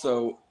growth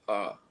also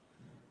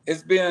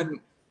has been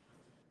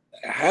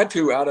had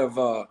to out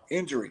of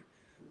injury,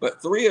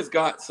 but 3 has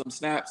got some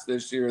snaps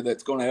this year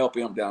that's going to help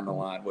him down the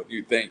line. What do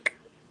you think?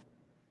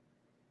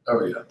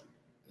 Oh yeah.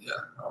 We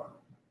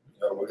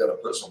got to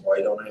put some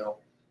weight on him.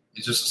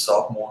 He's just a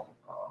sophomore.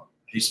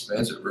 He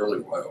spins it really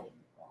well.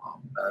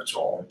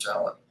 Natural arm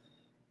talent.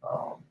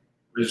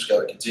 We just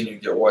got to continue to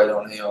get weight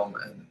on him,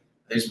 and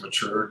he's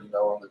matured. In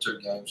the 2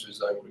 games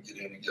he's able to get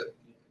in and get.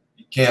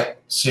 You can't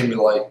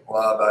simulate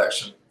live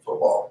action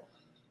football.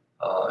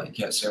 You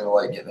can't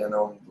simulate getting in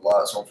on the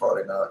lights on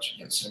Friday nights. You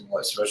can't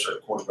simulate, especially a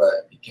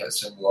quarterback. You can't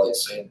simulate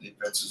seeing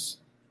defenses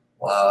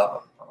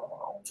live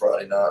on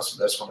Friday nights. So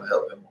that's going to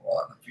help him a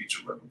lot in the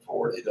future moving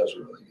forward. He does a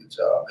really good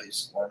job.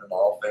 He's learning the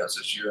offense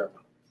this year.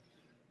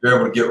 You're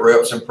able to get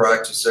reps in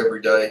practice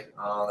every day.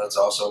 That's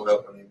also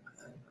helping him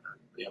and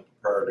being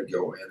prepared to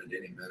go in at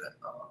any minute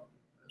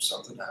if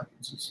something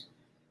happens.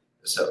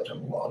 It's helped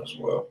him a lot as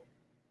well.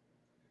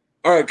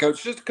 All right,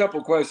 Coach, just a couple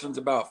of questions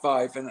about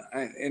Fife, and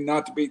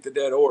not to beat the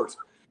dead horse.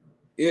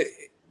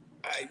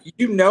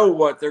 You know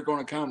what they're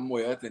going to come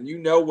with, and you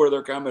know where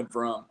they're coming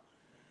from.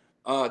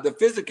 The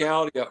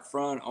physicality up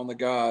front on the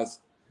guys,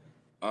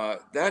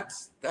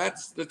 that's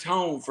the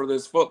tone for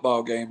this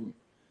football game,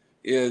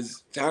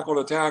 is tackle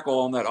to tackle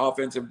on that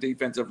offensive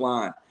defensive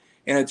line.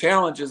 And a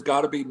challenge has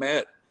got to be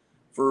met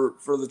for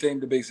the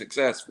team to be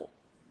successful.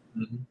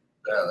 Mm-hmm.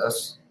 Yeah,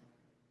 that's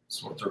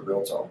what they're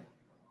built on,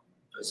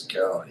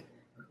 physicality.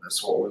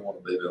 That's what we want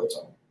to be built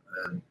on.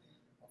 And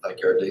I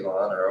think our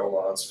D-line, our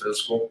O-line's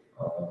physical.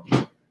 I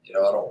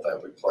don't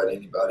think we played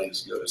anybody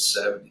as good as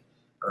 70.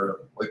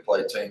 Or we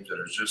played teams that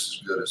are just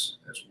as good as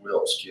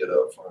Wilt's kid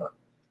up front.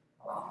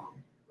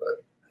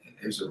 But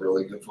he's a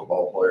really good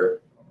football player.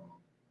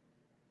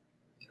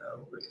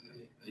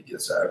 He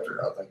gets after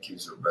it. I think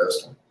he's the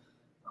best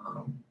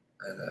one.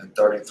 And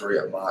 33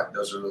 at Mike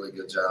does a really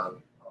good job.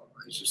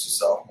 He's just a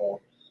sophomore.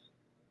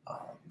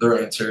 Their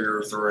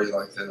interior 3,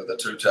 like the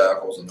 2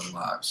 tackles and the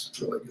Mike's,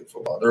 really good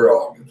football. They're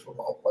all good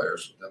football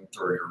players. Them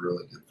 3 are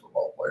really good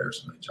football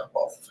players, and they jump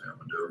off the field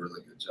and do a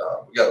really good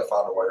job. We got to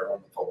find a way to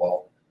run the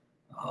football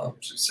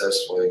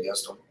successfully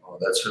against them.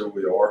 That's who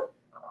we are.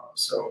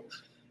 So we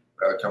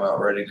got to come out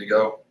ready to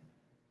go.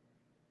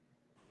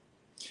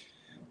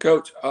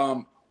 Coach,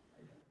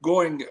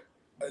 going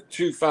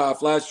to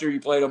Fife, last year you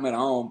played them at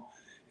home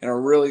in a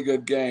really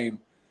good game.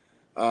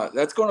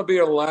 That's going to be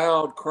a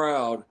loud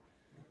crowd.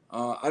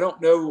 I don't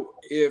know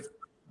if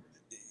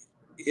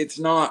it's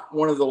not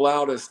one of the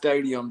loudest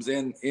stadiums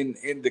in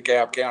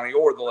DeKalb County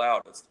or the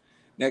loudest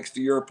next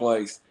to your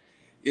place.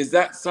 Is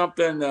that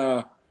something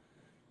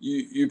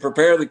you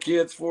prepare the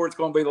kids for it? It's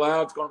going to be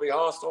loud. It's going to be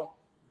hostile.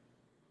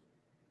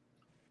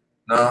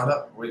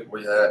 No, we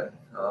hadn't.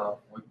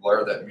 We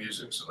blur that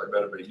music, so they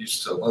better be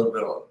used to a little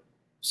bit of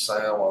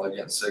sound while they're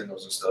getting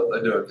signals and stuff.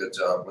 They do a good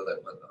job with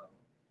it, but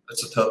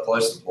it's a tough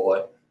place to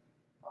play.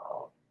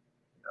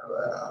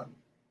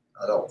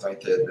 I don't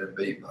think they had been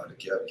beat by the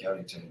DeKalb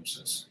County team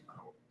since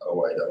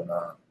 08,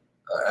 09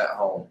 at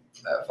home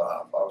at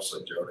 5.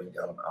 Obviously, Geraldine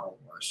got them at home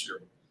last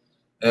year.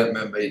 They haven't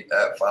been beat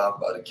at 5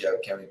 by the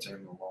DeKalb County team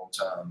in a long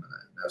time, and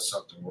that's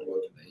something we're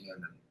looking to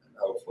end and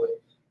hopefully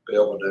be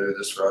able to do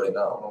this Friday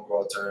night. We're going to go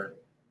out there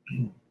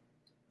and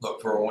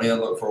look for a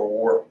win, look for a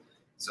war.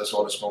 That's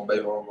what it's going to be.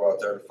 We're going to go out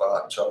there to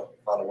fight and try to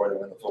find a way to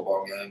win the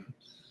football game.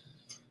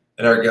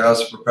 And our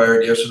guys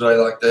prepared yesterday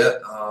like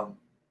that.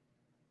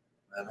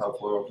 And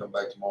hopefully we'll come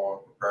back tomorrow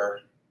and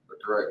prepare the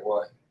correct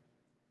way.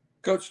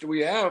 Coach, do we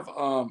have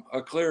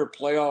a clear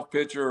playoff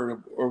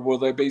picture, or will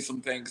there be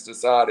some things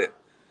decided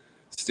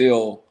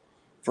still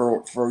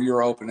for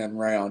your opening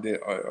round?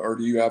 Or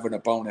do you have an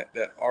opponent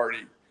that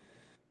already,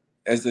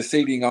 as the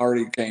seeding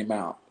already came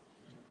out?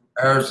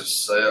 Ours is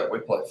set. We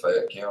play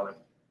Fayette County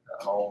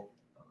at home.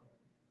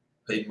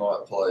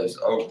 Piedmont plays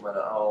Oakman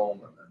at home.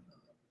 And then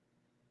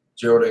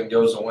Geraldine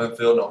goes to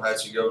Winfield. And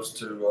Ohatchee goes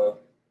to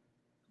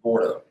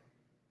Gordo.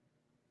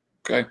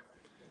 Okay.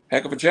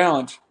 Heck of a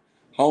challenge.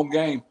 Home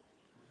game.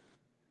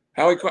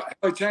 Howie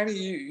Chaney,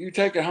 you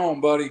take it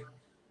home, buddy.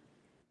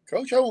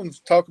 Coach, I want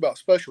to talk about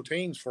special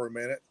teams for a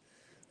minute.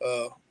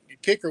 Your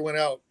kicker went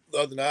out the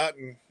other night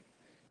and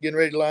getting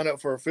ready to line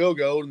up for a field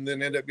goal, and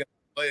then ended up getting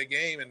to play a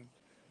game and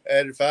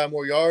added 5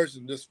 more yards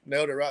and just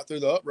nailed it right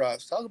through the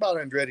uprights. Talk about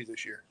Andretti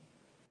this year.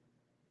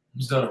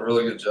 He's done a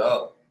really good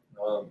job.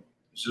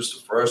 He's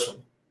just a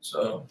freshman,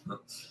 so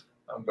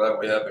I'm glad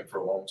we have him for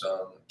a long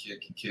time. The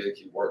kid can kick.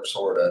 He works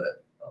hard at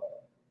it.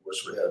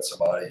 Wish we had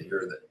somebody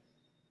here that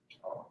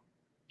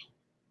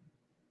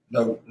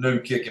knew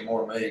kicking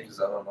more than me,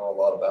 because I don't know a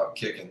lot about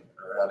kicking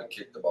or how to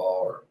kick the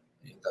ball or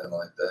anything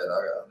like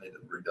that. I need to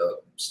read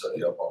up and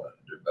study up on it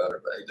and do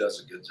better. But he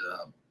does a good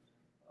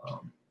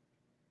job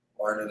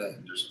learning it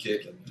and just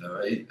kicking.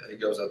 He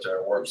goes out there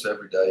and works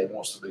every day. He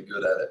wants to be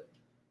good at it.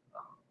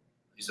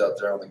 He's out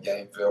there on the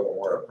game field when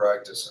we're at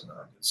practice, and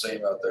I can see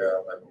him out there.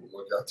 I maybe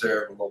we'll look out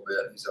there a little bit.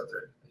 He's out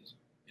there.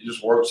 He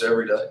just works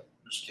every day,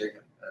 just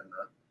kicking. And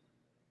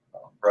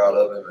I'm proud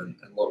of him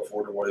and look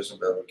forward to what he's going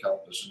to be able to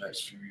accomplish in the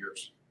next few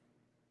years.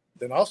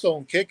 Then also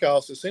on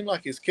kickoffs, it seems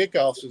like his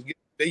kickoffs is getting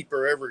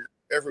deeper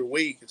every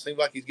week. It seems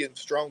like he's getting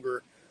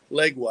stronger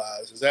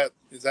leg-wise. Is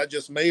that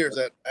just me, or is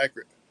that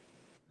accurate?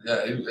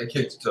 Yeah, he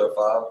kicked it to a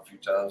 5 a few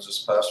times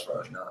this past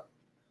Friday night,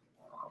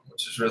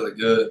 which is really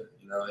good.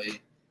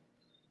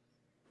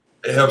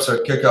 It helps our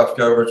kickoff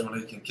coverage when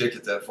he can kick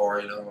it that far,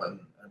 and I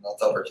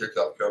thought our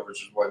kickoff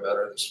coverage was way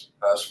better this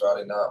past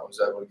Friday night. I was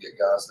able to get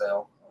guys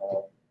down.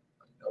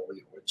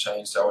 We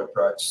changed how we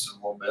practiced a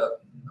little bit,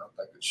 and I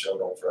think it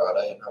showed on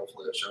Friday, and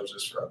hopefully it shows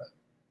this Friday.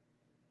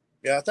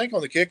 Yeah, I think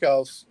on the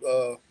kickoffs,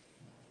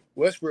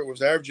 Westbrook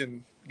was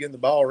averaging getting the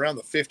ball around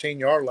the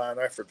 15-yard line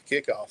after the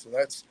kickoff, and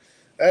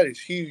that is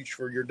huge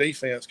for your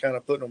defense, kind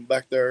of putting them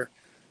back there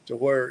to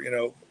where,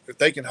 if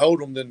they can hold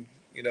them, then,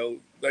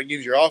 that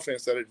gives your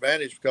offense that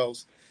advantage,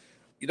 because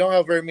you don't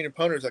have very many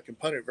punters that can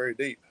punt it very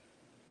deep.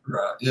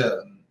 Right, yeah,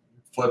 and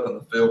flipping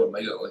the field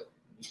immediately.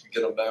 You can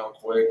get them down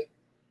quick,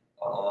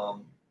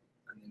 and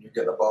then you're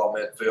getting the ball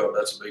midfield.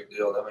 That's a big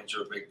deal. That means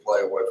you're a big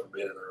play away from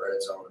being in the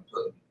red zone and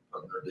putting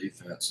their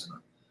defense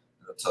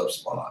in a tough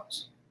spot.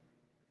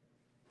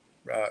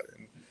 Right.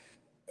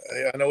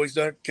 And I know he's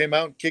came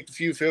out and kicked a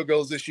few field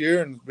goals this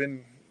year and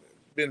been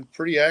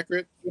pretty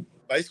accurate,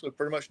 basically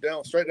pretty much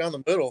straight down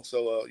the middle.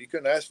 So you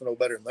couldn't ask for no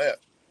better than that.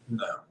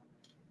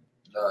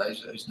 No,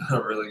 he's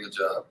done a really good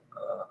job.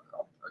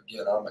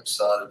 Again, I'm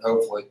excited.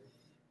 Hopefully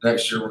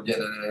next year we're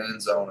getting in the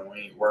end zone and we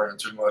ain't worrying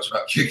too much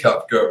about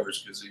kickoff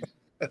coverage, because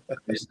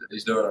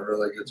he's doing a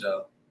really good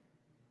job.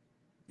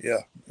 Yeah,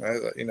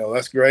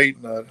 that's great.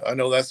 And I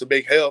know that's a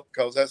big help,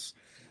 because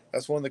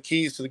that's one of the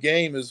keys to the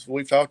game. Is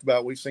we've talked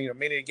about. We've seen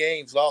many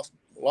games lost,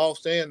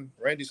 and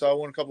Randy saw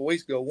one a couple of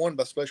weeks ago, won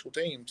by special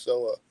teams.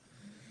 So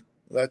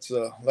that's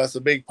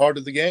a big part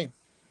of the game.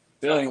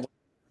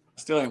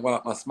 Still ain't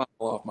wiped my smile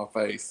off my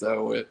face.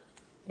 So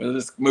we'll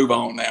just move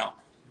on now.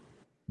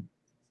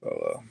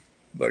 So,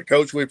 but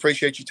Coach, we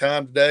appreciate your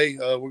time today.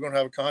 We're going to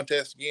have a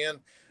contest again.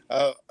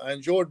 I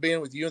enjoyed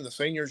being with you and the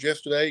seniors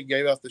yesterday. You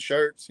gave out the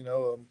shirts.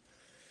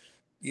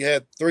 You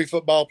had 3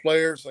 football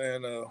players,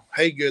 and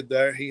Haygood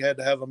there. He had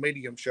to have a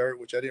medium shirt,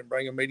 which I didn't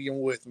bring a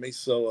medium with me.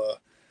 So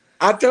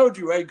I told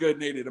you Haygood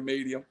needed a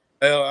medium.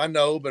 Well, I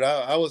know, but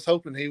I was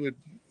hoping he would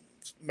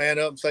man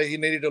up and say he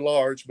needed a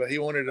large, but he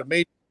wanted a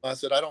medium. I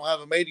said, I don't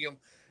have a medium.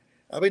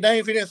 I'd be dang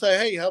if he didn't say,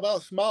 hey, how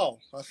about a small?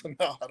 I said,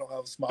 no, I don't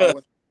have a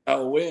small.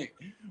 Oh, we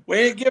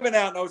ain't giving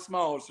out no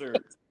small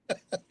shirts.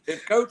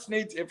 If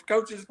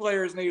coaches'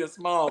 players need a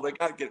small, they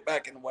got to get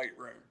back in the weight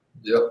room.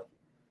 Yep.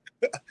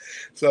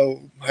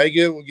 So,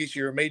 Haygood, we'll get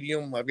you a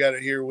medium. I've got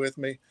it here with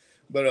me.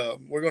 But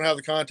we're going to have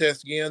the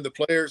contest again. The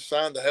players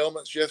signed the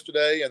helmets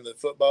yesterday and the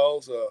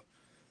footballs.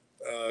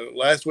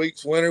 Last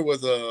week's winner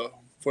was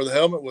for the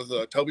helmet was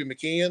Toby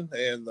McKeon,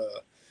 and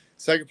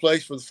second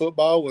place for the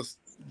football was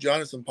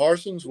Jonathan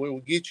Parsons. We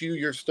will get you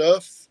your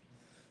stuff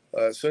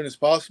as soon as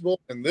possible.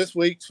 And this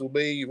week's we're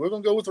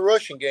going to go with the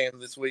rushing game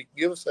this week.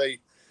 Give us a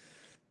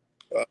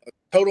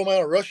total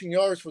amount of rushing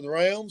yards for the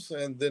Rams,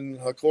 and then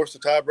of course the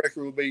tiebreaker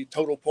will be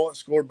total points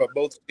scored by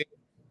both teams.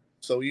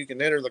 So you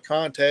can enter the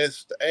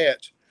contest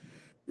at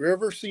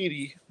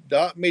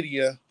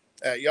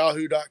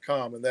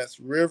rivercity.media@yahoo.com, and that's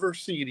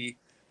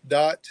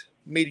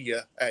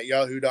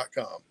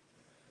rivercity.media@yahoo.com.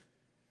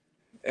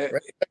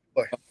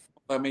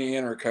 Let me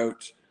enter,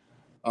 Coach.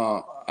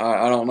 I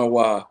don't know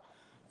why.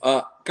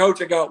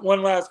 Coach, I got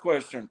one last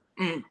question.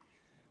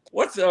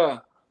 What's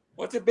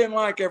it been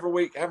like every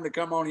week having to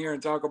come on here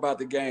and talk about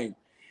the game?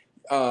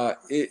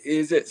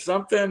 Is it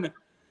something?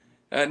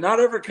 Not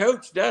every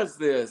coach does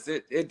this.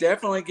 It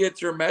definitely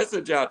gets your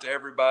message out to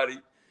everybody.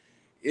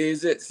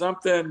 Is it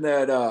something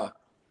that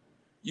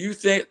you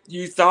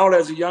thought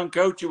as a young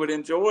coach you would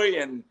enjoy,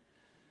 and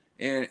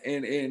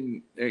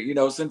you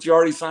know, since you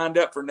already signed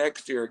up for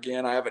next year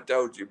again, I haven't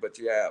told you, but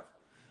you have.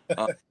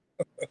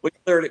 We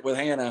cleared it with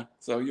Hannah,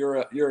 so you're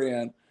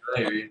in.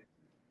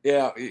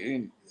 Yeah,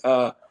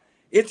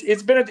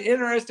 it's been an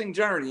interesting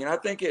journey, and I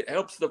think it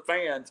helps the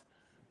fans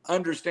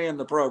understand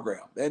the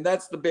program, and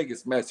that's the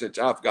biggest message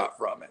I've got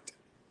from it.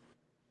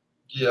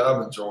 Yeah,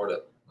 I've enjoyed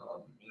it.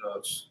 You know,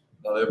 it's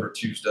not every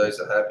Tuesday is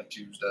a happy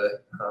Tuesday.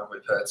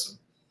 We've had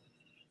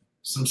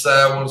some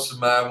sad ones, some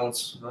mad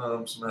ones, some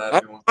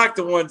happy ones. I like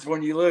the ones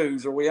when you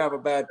lose or we have a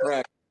bad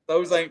practice.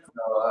 Those ain't.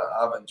 No,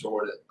 I've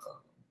enjoyed it.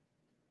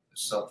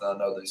 It's something I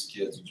know these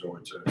kids enjoy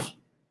too. So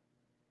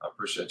I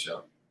appreciate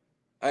y'all.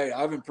 Hey,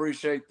 I've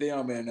appreciate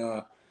them,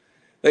 and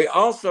they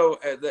also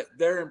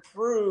they're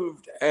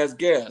improved as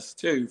guests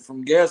too.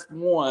 From guest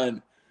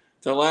 1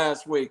 to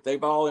last week,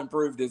 they've all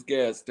improved as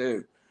guests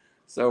too.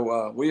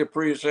 So we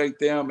appreciate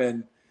them.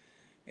 And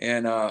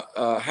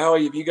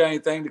Howie, have you got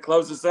anything to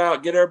close us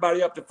out? Get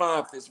everybody up to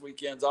 5 this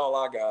weekend's all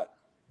I got.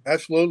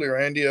 Absolutely,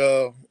 Randy.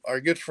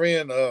 Our good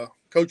friend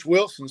Coach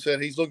Wilson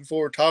said he's looking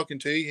forward to talking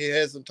to you. He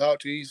hasn't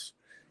talked to you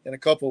in a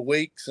couple of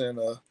weeks, and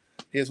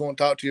he just want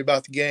to talk to you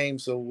about the game.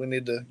 So we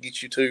need to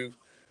get you two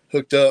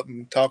hooked up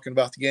and talking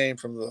about the game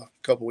from the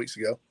couple of weeks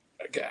ago.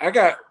 I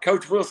got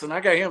Coach Wilson. I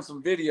got him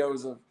some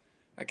videos of.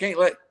 I can't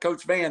let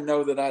Coach Van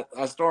know that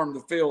I stormed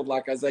the field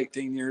like I was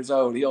 18 years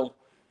old. He'll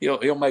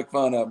make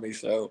fun of me.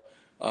 So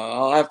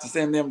I'll have to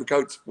send them to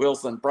Coach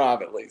Wilson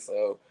privately.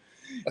 So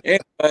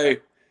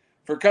anyway,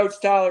 for Coach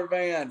Tyler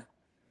Van,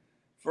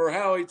 for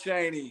Howie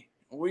Chaney,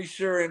 we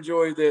sure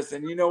enjoyed this.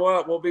 And you know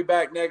what? We'll be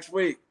back next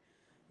week.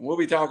 We'll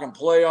be talking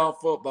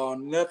playoff football.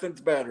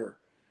 Nothing's better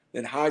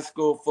than high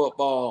school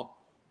football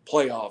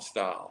playoff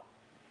style.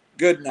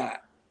 Good night.